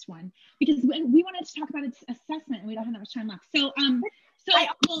next one because we wanted to talk about its assessment and we don't have that much time left. So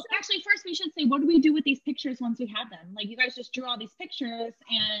well, actually, first we should say, what do we do with these pictures once we have them? Like, you guys just drew all these pictures,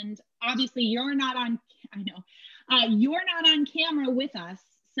 and obviously you're not on. I know you're not on camera with us,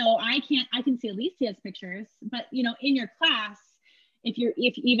 so I can see Alicia's pictures. But you know, in your class,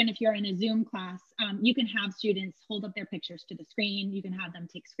 even if you're in a Zoom class, you can have students hold up their pictures to the screen. You can have them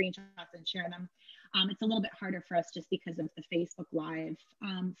take screenshots and share them. It's a little bit harder for us just because of the Facebook Live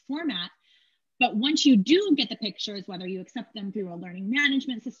format. But once you do get the pictures, whether you accept them through a learning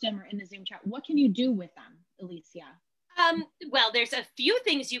management system or in the Zoom chat, what can you do with them, Elicia? Well, there's a few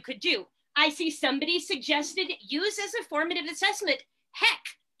things you could do. I see somebody suggested use as a formative assessment.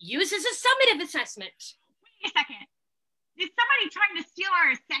 Heck, use as a summative assessment. Wait a second. Is somebody trying to steal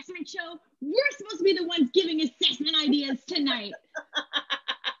our assessment show? We're supposed to be the ones giving assessment ideas tonight.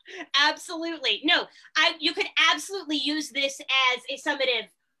 Absolutely. No, you could absolutely use this as a summative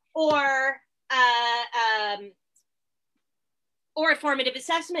or a formative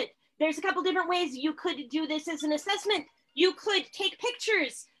assessment. There's a couple different ways you could do this as an assessment. You could take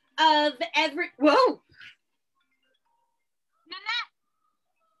pictures of Whoa!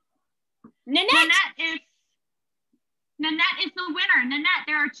 Nanette is the winner. Nanette,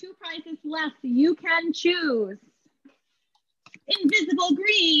 there are 2 prizes left. You can choose. Invisible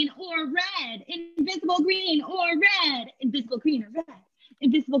green or red. Invisible green or red. Invisible green or red.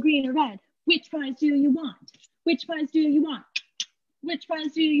 Invisible green or red. Which prize do you want? Which prize do you want? Which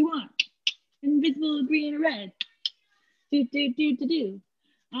prize do you want? Invisible green or red. Do.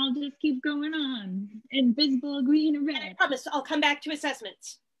 I'll just keep going on. Invisible green or red. I promise I'll come back to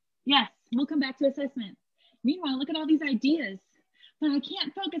assessments. Yes, we'll come back to assessment. Meanwhile, look at all these ideas. But I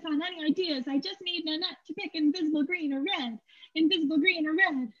can't focus on any ideas. I just need Nanette to pick invisible green or red. Invisible green or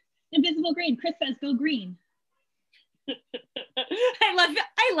red. Invisible green. Chris says go green.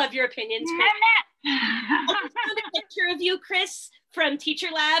 I love your opinions, Chris. I found a picture of you, Chris, from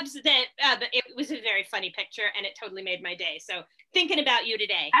Teacher Labs that it was a very funny picture and it totally made my day. So thinking about you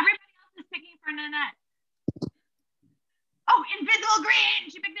today. Everybody else is picking for Nanette. Oh, invisible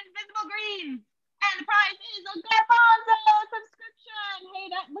green. She picked invisible green. And the prize is a Garbanzo subscription. Hey,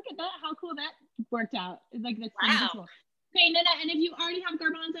 look at that. How cool that worked out. It's like this. Wow. Okay, Nanette, and if you already have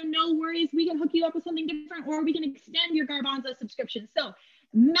Garbanzo, no worries. We can hook you up with something different, or we can extend your Garbanzo subscription. So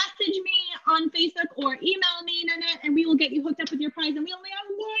message me on Facebook or email me, Nanette, and we will get you hooked up with your prize. And we only have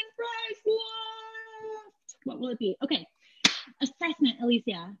 1 prize left. What will it be? Okay. Assessment,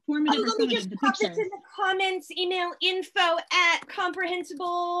 Elicia. Formative or let me just summative, pop this in the comments. Email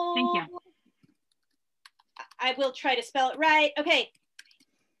info@comprehensible. Thank you. I will try to spell it right. Okay.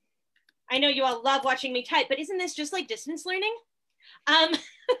 I know you all love watching me type, but isn't this just like distance learning? And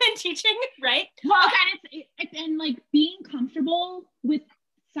teaching, right? Well, and like being comfortable with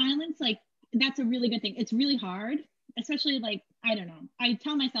silence, like that's a really good thing. It's really hard, especially like I don't know. I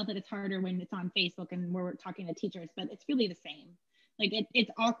tell myself that it's harder when it's on Facebook and we're talking to teachers, but it's really the same. Like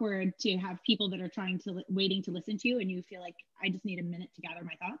it's awkward to have people that are waiting to listen to you, and you feel like I just need a minute to gather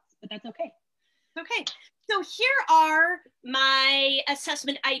my thoughts, but that's okay. Okay, so here are my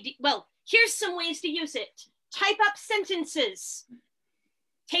assessment ID. Well, here's some ways to use it. Type up sentences.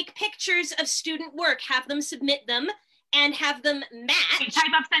 Take pictures of student work, have them submit them, and have them match. Okay,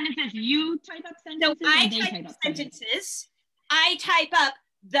 type up sentences. You type up sentences. So I type up sentences. I type up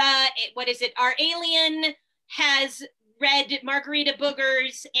what is it? Our alien has red margarita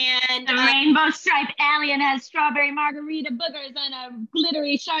boogers, and the rainbow striped alien has strawberry margarita boogers and a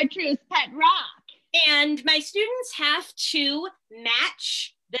glittery chartreuse pet rock. And my students have to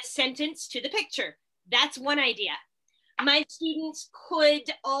match the sentence to the picture. That's one idea. My students could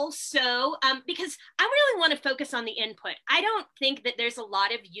also, because I really want to focus on the input. I don't think that there's a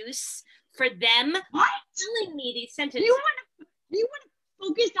lot of use for them telling me these sentences. You want to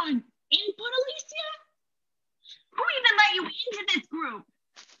focus on input, Alicia? Who even let you into this group?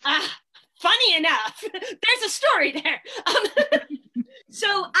 Funny enough, there's a story there. So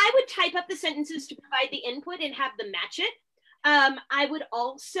I would type up the sentences to provide the input and have them match it. I would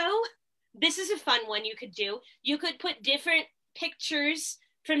also, this is a fun one you could do. You could put different pictures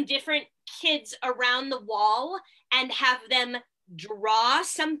from different kids around the wall and have them draw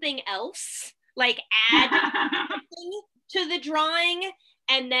something else, like add something to the drawing,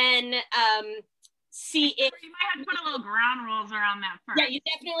 and then see if you might have to put a little ground rules around that first. Yeah, you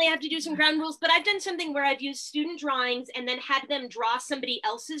definitely have to do some ground rules, but I've done something where I've used student drawings and then had them draw somebody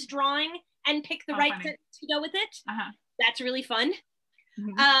else's drawing and pick the right sentence to go with it. That's really fun.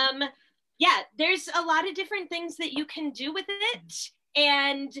 Mm-hmm. Yeah, there's a lot of different things that you can do with it,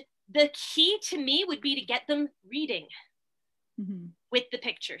 and the key to me would be to get them reading with the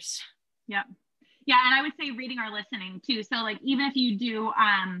pictures. Yeah, and I would say reading or listening too. So like even if you do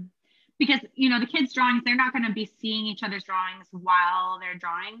because, you know, the kids' drawings, they're not going to be seeing each other's drawings while they're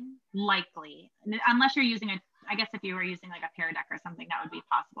drawing, likely. Unless you're using I guess if you were using like a Pear Deck or something, that would be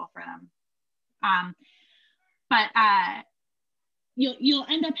possible for them. But you'll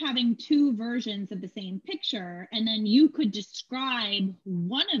end up having two versions of the same picture, and then you could describe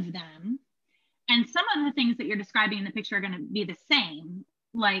one of them. And some of the things that you're describing in the picture are going to be the same.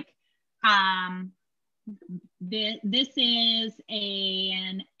 Like, this is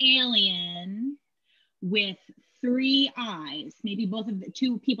an alien with 3 eyes. Maybe both of the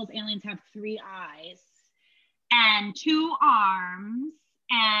two people's aliens have 3 eyes and 2 arms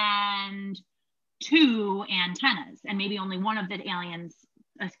and 2 antennas. And maybe only one of the aliens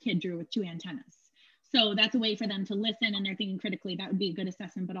a kid drew with 2 antennas. So that's a way for them to listen, and they're thinking critically. That would be a good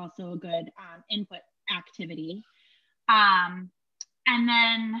assessment, but also a good input activity. And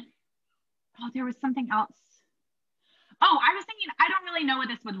then, there was something else. I was thinking, I don't really know what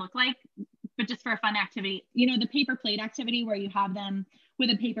this would look like, but just for a fun activity, you know, the paper plate activity where you have them with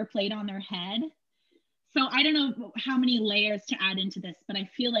a paper plate on their head. So I don't know how many layers to add into this, but I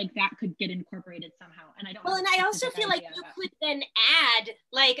feel like that could get incorporated somehow. And I don't. Well, and I also feel like you could then add,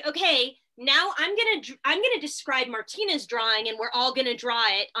 like, okay, now I'm gonna describe Martina's drawing, and we're all gonna draw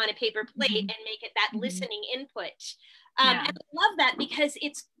it on a paper plate and make it that listening input. And I love that because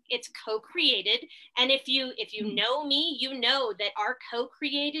it's co-created, and if you know me, you know that our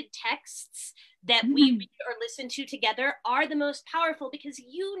co-created texts that we read or listen to together are the most powerful, because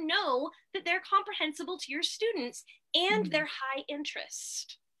you know that they're comprehensible to your students and they're high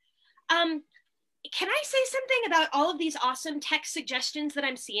interest. Can I say something about all of these awesome text suggestions that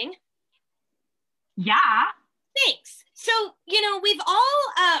I'm seeing? Yeah. Thanks. So, you know, we've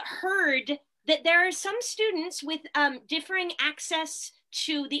all heard that there are some students with differing access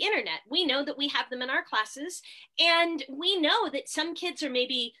to the internet. We know that we have them in our classes, and we know that some kids are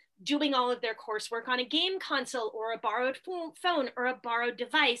maybe doing all of their coursework on a game console or a borrowed phone or a borrowed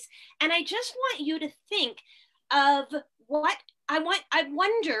device. And I just want you to think of I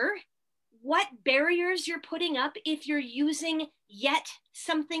wonder what barriers you're putting up if you're using yet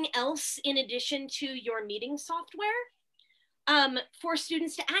something else in addition to your meeting software for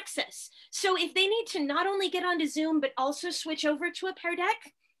students to access. So if they need to not only get onto Zoom, but also switch over to a Pear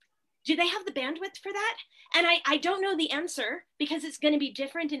Deck, do they have the bandwidth for that? And I don't know the answer, because it's going to be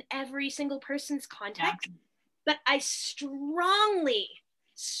different in every single person's context. Yeah. But I strongly,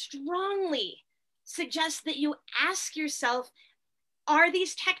 strongly suggest that you ask yourself, are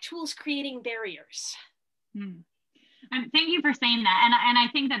these tech tools creating barriers? Thank you for saying that. And I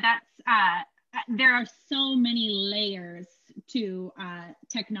think that's, there are so many layers to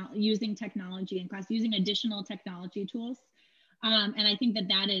using technology in class, using additional technology tools. And I think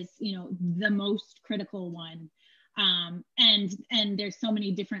that is, you know, the most critical one. And there's so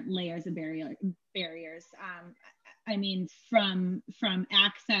many different layers of barriers. I mean, from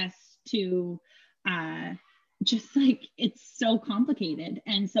access to just like, it's so complicated.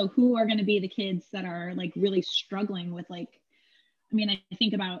 And so who are going to be the kids that are like really struggling with, like, I mean, I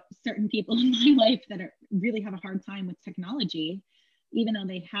think about certain people in my life that really have a hard time with technology, even though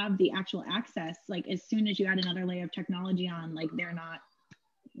they have the actual access. Like, as soon as you add another layer of technology on, like, they're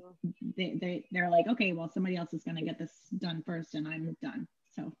like, okay, well, somebody else is going to get this done first and I'm done.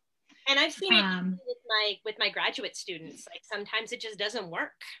 So, and I've seen it with my graduate students. Like, sometimes it just doesn't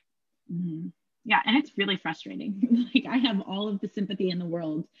work. Mm-hmm. Yeah, and it's really frustrating. Like, I have all of the sympathy in the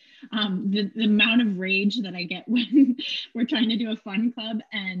world. The amount of rage that I get when we're trying to do a fun club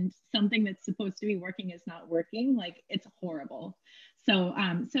and something that's supposed to be working is not working, like, it's horrible. So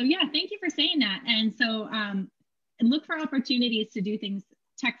yeah, thank you for saying that. And so and look for opportunities to do things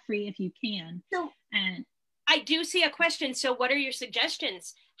tech-free if you can. So, and I do see a question. So what are your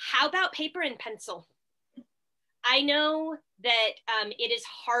suggestions? How about paper and pencil? I know that it is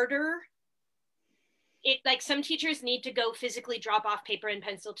harder. Like, some teachers need to go physically drop off paper and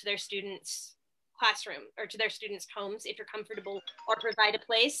pencil to their students' classroom or to their students' homes if you're comfortable, or provide a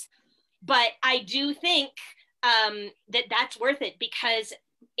place. But I do think that that's worth it, because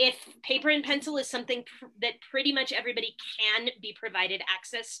if paper and pencil is something that pretty much everybody can be provided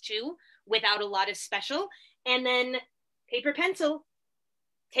access to without a lot of special, and then paper pencil,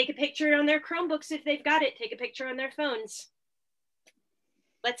 take a picture on their Chromebooks if they've got it, take a picture on their phones.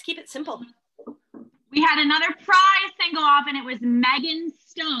 Let's keep it simple. We had another prize thing go off, and it was Megan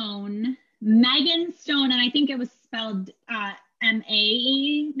Stone. Megan Stone, and I think it was spelled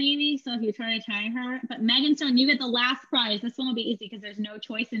M-A-E maybe, so if you try to tag her. But Megan Stone, you get the last prize. This one will be easy because there's no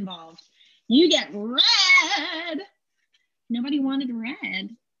choice involved. You get red. Nobody wanted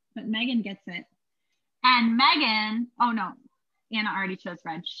red, but Megan gets it. And Megan, oh no, Anna already chose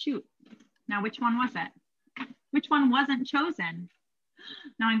red. Shoot. Now, which one was it? Which one wasn't chosen?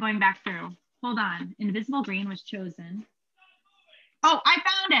 Now I'm going back through. Hold on. Invisible green was chosen. Oh, I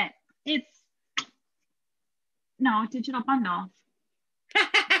found it. It's, no, digital bundle.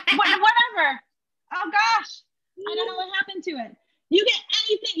 Whatever. Oh gosh. I don't know what happened to it. You get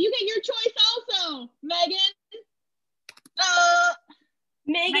anything. You get your choice also, Megan.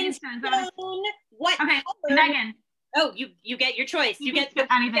 Megan Stone. What? Okay, color? Megan. Oh, you get your choice. You get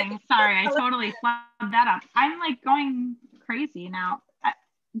anything. Sorry, I totally flubbed that up. I'm like going crazy now.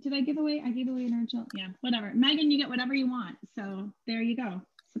 Did I give away? I gave away an original. Yeah, whatever. Megan, you get whatever you want. So there you go.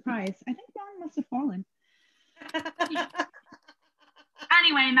 Surprise. I think one must have fallen.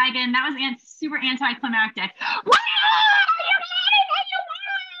 Anyway, Megan, that was super anticlimactic. Wow! You got it!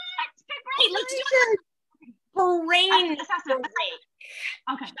 Hey, let's do a brain break.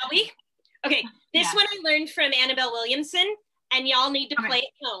 Okay. Shall we? Okay, this one I learned from Annabelle Williamson, and y'all need to play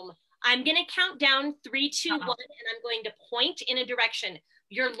at home. I'm going to count down 3, 2, 1, and I'm going to point in a direction.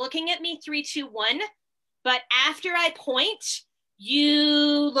 You're looking at me 3, 2, 1, but after I point,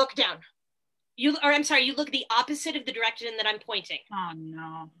 you look down. You look the opposite of the direction that I'm pointing. Oh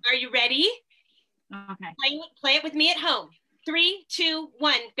no. Are you ready? Okay. Play it with me at home. 3, 2,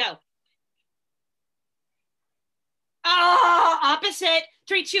 1, go. Oh, opposite.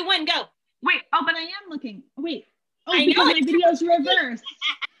 3, 2, 1, go. Wait, oh, but I am looking. Wait. Oh, I because know my video's reversed.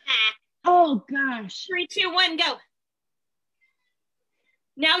 Oh gosh. 3, 2, 1, go.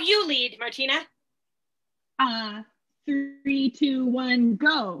 Now you lead, Martina. 3, 2, 1,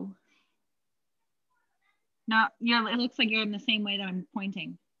 go. No, yeah, it looks like you're in the same way that I'm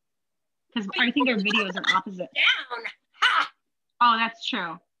pointing. Because I think our videos are opposite. Down. Ha! Oh, that's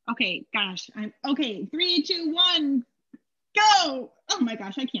true. Okay, gosh. Okay, 3, 2, 1, go. Oh my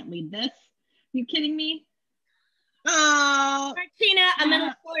gosh, I can't lead this. Are you kidding me? Martina, a middle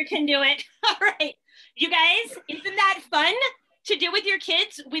schooler can do it. All right. You guys, isn't that fun to do with your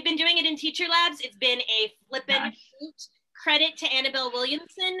kids? We've been doing it in Teacher Labs. It's been a flippin' hoot. Credit to Annabelle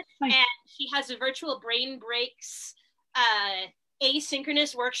Williamson, and she has a virtual brain breaks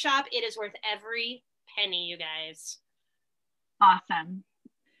asynchronous workshop. It is worth every penny, you guys. Awesome.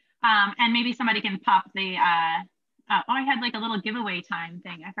 And maybe somebody can pop the I had like a little giveaway time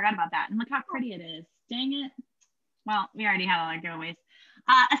thing. I forgot about that. And look how pretty it is. Dang it. Well, we already had all our giveaways.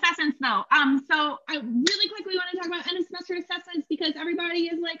 Assessments though. So I really quickly want to talk about end of semester assessments, because everybody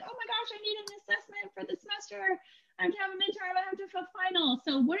is like, oh my gosh, I need an assessment for the semester. I have to have a midterm, I have to have a final.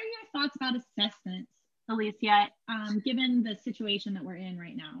 So what are your thoughts about assessments, Elicia, given the situation that we're in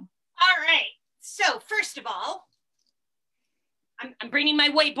right now? All right. So first of all, I'm bringing my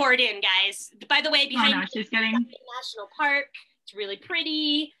whiteboard in, guys. By the way, behind she's getting National Park. It's really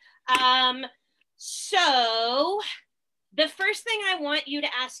pretty. So the first thing I want you to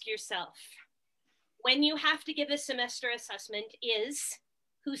ask yourself when you have to give a semester assessment is,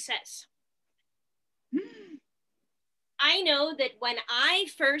 who says? I know that when I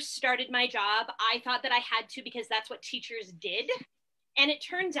first started my job, I thought that I had to because that's what teachers did. And it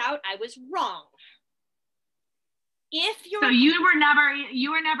turns out I was wrong. If you're So you were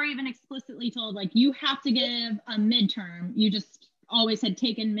never even explicitly told, like, you have to give a midterm. You just always had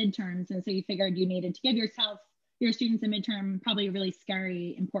taken midterms, and so you figured you needed to give your students a midterm, probably a really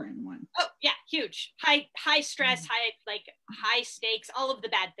scary, important one. Oh yeah, huge, high stress, high stakes, all of the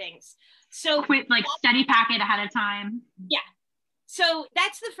bad things. So quit, like, study packet ahead of time. Yeah. So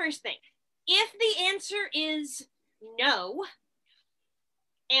that's the first thing. If the answer is no,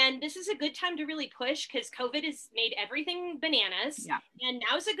 and this is a good time to really push because COVID has made everything bananas. Yeah. And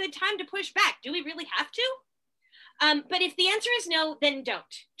now's a good time to push back. Do we really have to? But if the answer is no, then don't.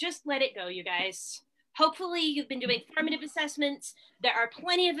 Just let it go, you guys. Hopefully you've been doing formative assessments. There are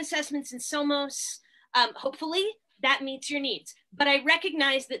plenty of assessments in Somos. Hopefully that meets your needs. But I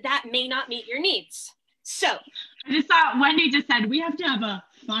recognize that that may not meet your needs. So I just thought Wendy just said we have to have a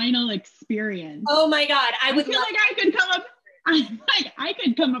final experience. Oh my God, I would feel like I could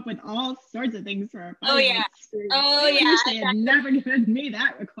come up with all sorts of things for a final experience. I wish they had never given me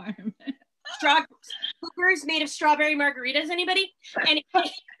that requirement. Hoopers made of strawberry margaritas, anybody? And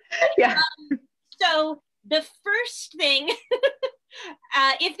yeah. So the first thing,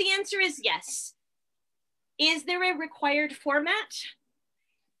 if the answer is yes, is there a required format?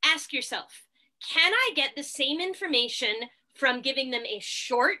 Ask yourself, can I get the same information from giving them a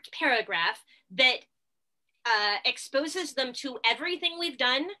short paragraph that exposes them to everything we've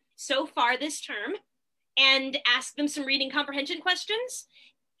done so far this term and ask them some reading comprehension questions?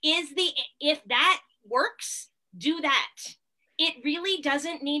 If that works, do that. It really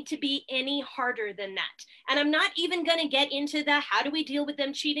doesn't need to be any harder than that. And I'm not even going to get into the how do we deal with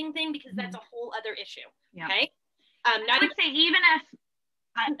them cheating thing because that's a whole other issue. Yeah. Okay. I would say even if,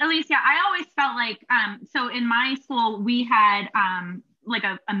 Elicia, I always felt like, so in my school, we had like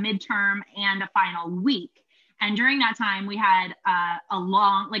a midterm and a final week. And during that time, we had a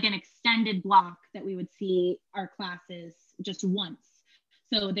long, like an extended block that we would see our classes just once.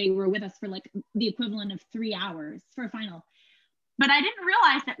 So they were with us for like the equivalent of 3 hours for a final. But I didn't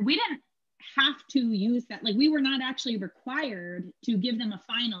realize that we didn't have to use that. Like, we were not actually required to give them a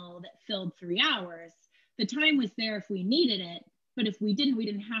final that filled 3 hours. The time was there if we needed it, but if we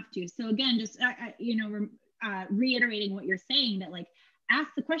didn't have to. So again, just, reiterating what you're saying, that like,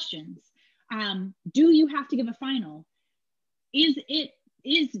 ask the questions. Do you have to give a final?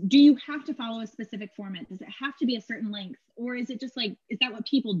 Do you have to follow a specific format? Does it have to be a certain length? Or is it just like, is that what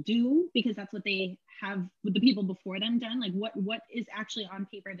people do because that's what they have with the people before them done? Like what is actually on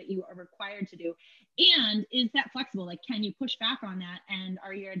paper that you are required to do? And is that flexible? Like, can you push back on that? And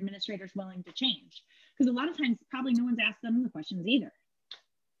are your administrators willing to change? Because a lot of times probably no one's asked them the questions either.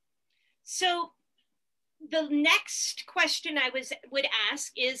 So the next question I would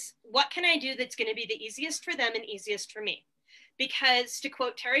ask is, what can I do that's going to be the easiest for them and easiest for me? Because to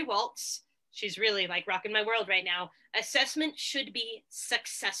quote Terry Waltz, she's really like rocking my world right now, assessment should be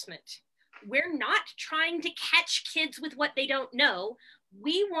successment. We're not trying to catch kids with what they don't know.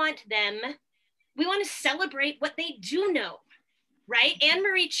 We want to celebrate what they do know, right?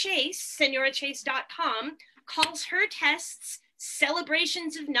 Anne-Marie Chase, senorachase.com, calls her tests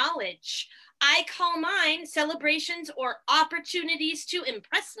celebrations of knowledge. I call mine celebrations or opportunities to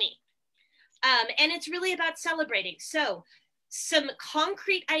impress me. And it's really about celebrating. So some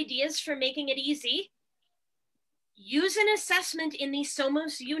concrete ideas for making it easy. Use an assessment in the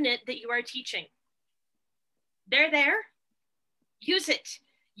Somos unit that you are teaching. They're there. Use it.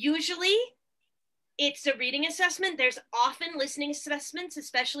 Usually it's a reading assessment. There's often listening assessments,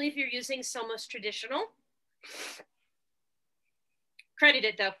 especially if you're using Somos traditional.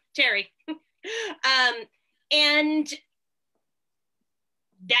 Credited though, Terry. And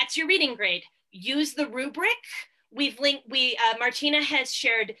that's your reading grade. Use the rubric. Martina has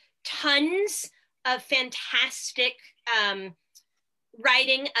shared tons of fantastic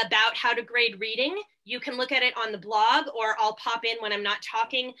writing about how to grade reading. You can look at it on the blog, or I'll pop in when I'm not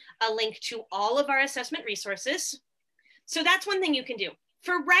talking a link to all of our assessment resources. So that's one thing you can do.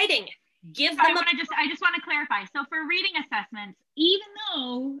 For writing, give them I just want to clarify. So for reading assessments, even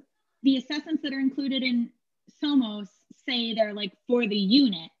though the assessments that are included in Somos say they're like for the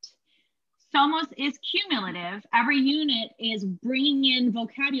unit, Somos is cumulative. Every unit is bringing in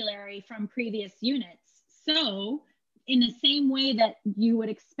vocabulary from previous units. So in the same way that you would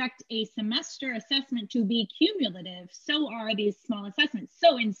expect a semester assessment to be cumulative, so are these small assessments.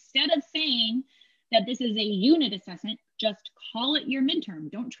 So instead of saying that this is a unit assessment, just call it your midterm.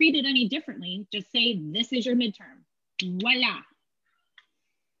 Don't treat it any differently. Just say, this is your midterm. Voila.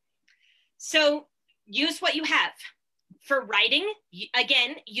 So use what you have. For writing,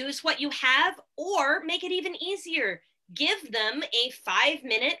 again, use what you have, or make it even easier. Give them a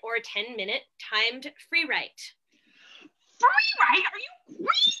 5-minute or a 10-minute timed free write. Free write? Are you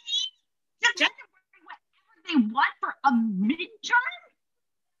crazy? Just write whatever they want for a midterm?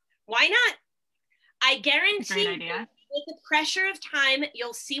 Why not? I guarantee Great idea. With the pressure of time,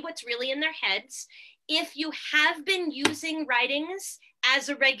 you'll see what's really in their heads. If you have been using writings as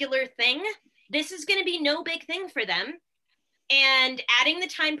a regular thing, this is going to be no big thing for them. And adding the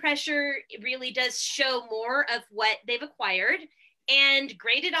time pressure really does show more of what they've acquired, and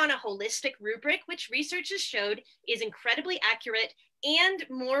graded on a holistic rubric, which research has showed is incredibly accurate and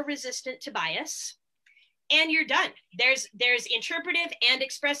more resistant to bias. And you're done. There's interpretive and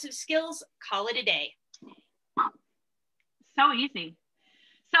expressive skills. Call it a day. So easy.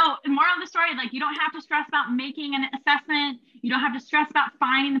 So the moral of the story, like, you don't have to stress about making an assessment. You don't have to stress about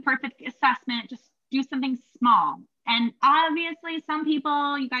finding the perfect assessment. Just do something small. And obviously, some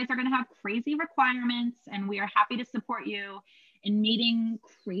people, you guys are going to have crazy requirements, and we are happy to support you in meeting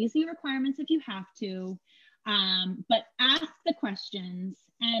crazy requirements if you have to. But ask the questions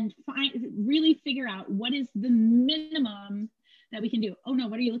and really figure out what is the minimum that we can do. Oh no,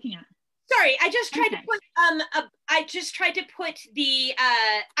 what are you looking at? Sorry, I just tried to put the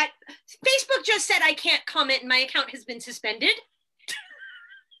Facebook just said I can't comment and my account has been suspended.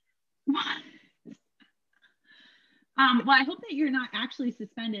 Well, I hope that you're not actually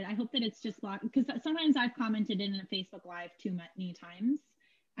suspended. I hope that it's just blocked, because sometimes I've commented in a Facebook Live too many times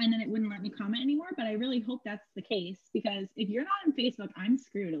and then it wouldn't let me comment anymore. But I really hope that's the case, because if you're not on Facebook, I'm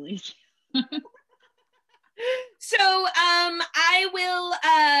screwed, Elicia. So I will,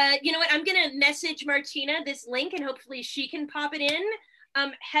 you know what, I'm going to message Martina this link and hopefully she can pop it in.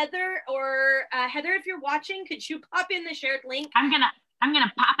 Heather, if you're watching, could you pop in the shared link? I'm gonna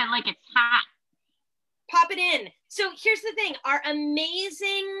pop it like it's hot. Pop it in. So here's the thing, our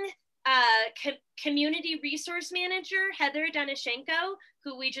amazing community resource manager, Heather Danyshenko,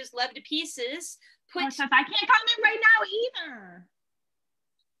 who we just love to pieces, says, I can't comment right now either.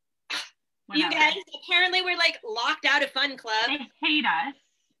 You guys, apparently we're like locked out of Fun Club. They hate us.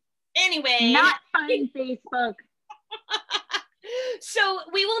 Anyway. Not fun, Facebook. So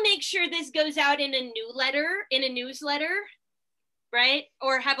we will make sure this goes out in a newsletter, right?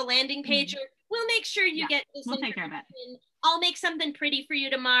 Or have a landing page. Or we'll make sure you get this. We'll take care of it. I'll make something pretty for you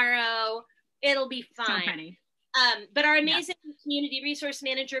tomorrow. It'll be fine. So pretty. But our amazing community resource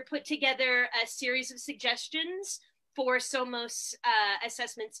manager put together a series of suggestions for Somos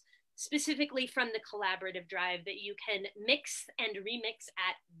assessments, specifically from the collaborative drive, that you can mix and remix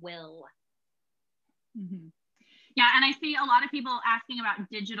at will. Mm-hmm. Yeah, and I see a lot of people asking about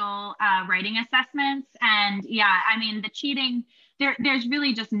digital writing assessments. And yeah, I mean, the cheating, there's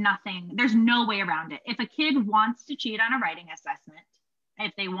really just nothing. There's no way around it. If a kid wants to cheat on a writing assessment,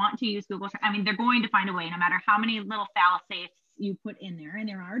 if they want to use Google, I mean, they're going to find a way, no matter how many little fail-safes you put in there, and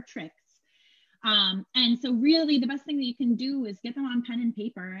there are tricks. And so really the best thing that you can do is get them on pen and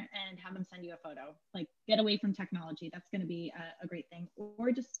paper and have them send you a photo. Like, get away from technology. That's going to be a great thing.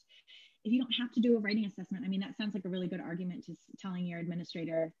 Or just, if you don't have to do a writing assessment, I mean, that sounds like a really good argument to telling your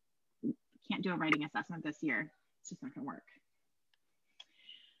administrator, can't do a writing assessment this year. It's just not going to work.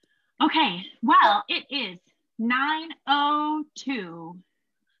 Okay, well, it is 9:02.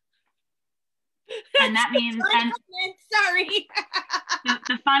 And that means, sorry.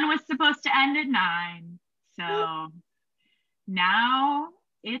 the fun was supposed to end at 9. So now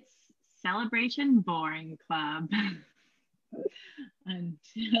it's Celebration Boring Club.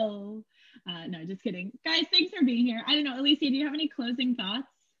 Until, no, just kidding. Guys, thanks for being here. I don't know, Elicia, do you have any closing thoughts?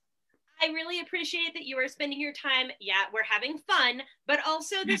 I really appreciate that you are spending your time. Yeah, we're having fun, but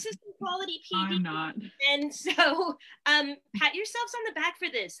also this is some quality PD. I'm not. And so pat yourselves on the back for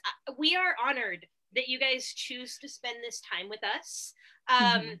this. We are honored that you guys choose to spend this time with us,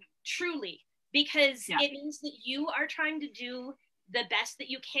 truly, because it means that you are trying to do the best that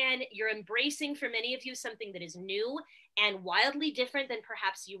you can. You're embracing, for many of you, something that is new and wildly different than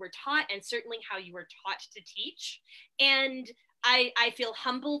perhaps you were taught, and certainly how you were taught to teach. And I feel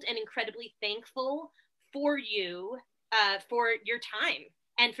humbled and incredibly thankful for you, for your time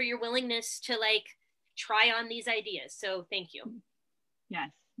and for your willingness to like try on these ideas. So thank you. Yes,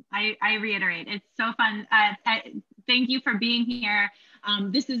 I reiterate, it's so fun. Thank you for being here.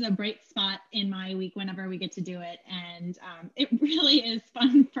 This is a bright spot in my week whenever we get to do it. And it really is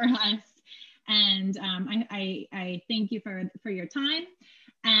fun for us. And I thank you for your time.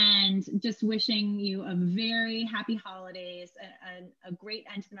 and just wishing you a very happy holidays, a great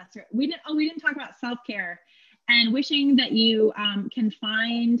end to the semester. We didn't talk about self-care, and wishing that you can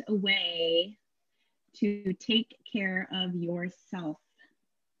find a way to take care of yourself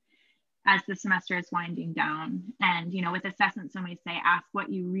as the semester is winding down. And, you know, with assessment, somebody say, ask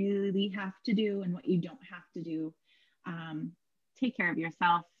what you really have to do and what you don't have to do. Take care of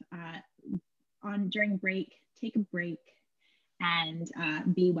yourself during break, take a break, and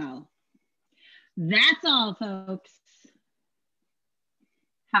be well. That's all, folks.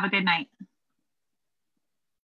 Have a good night.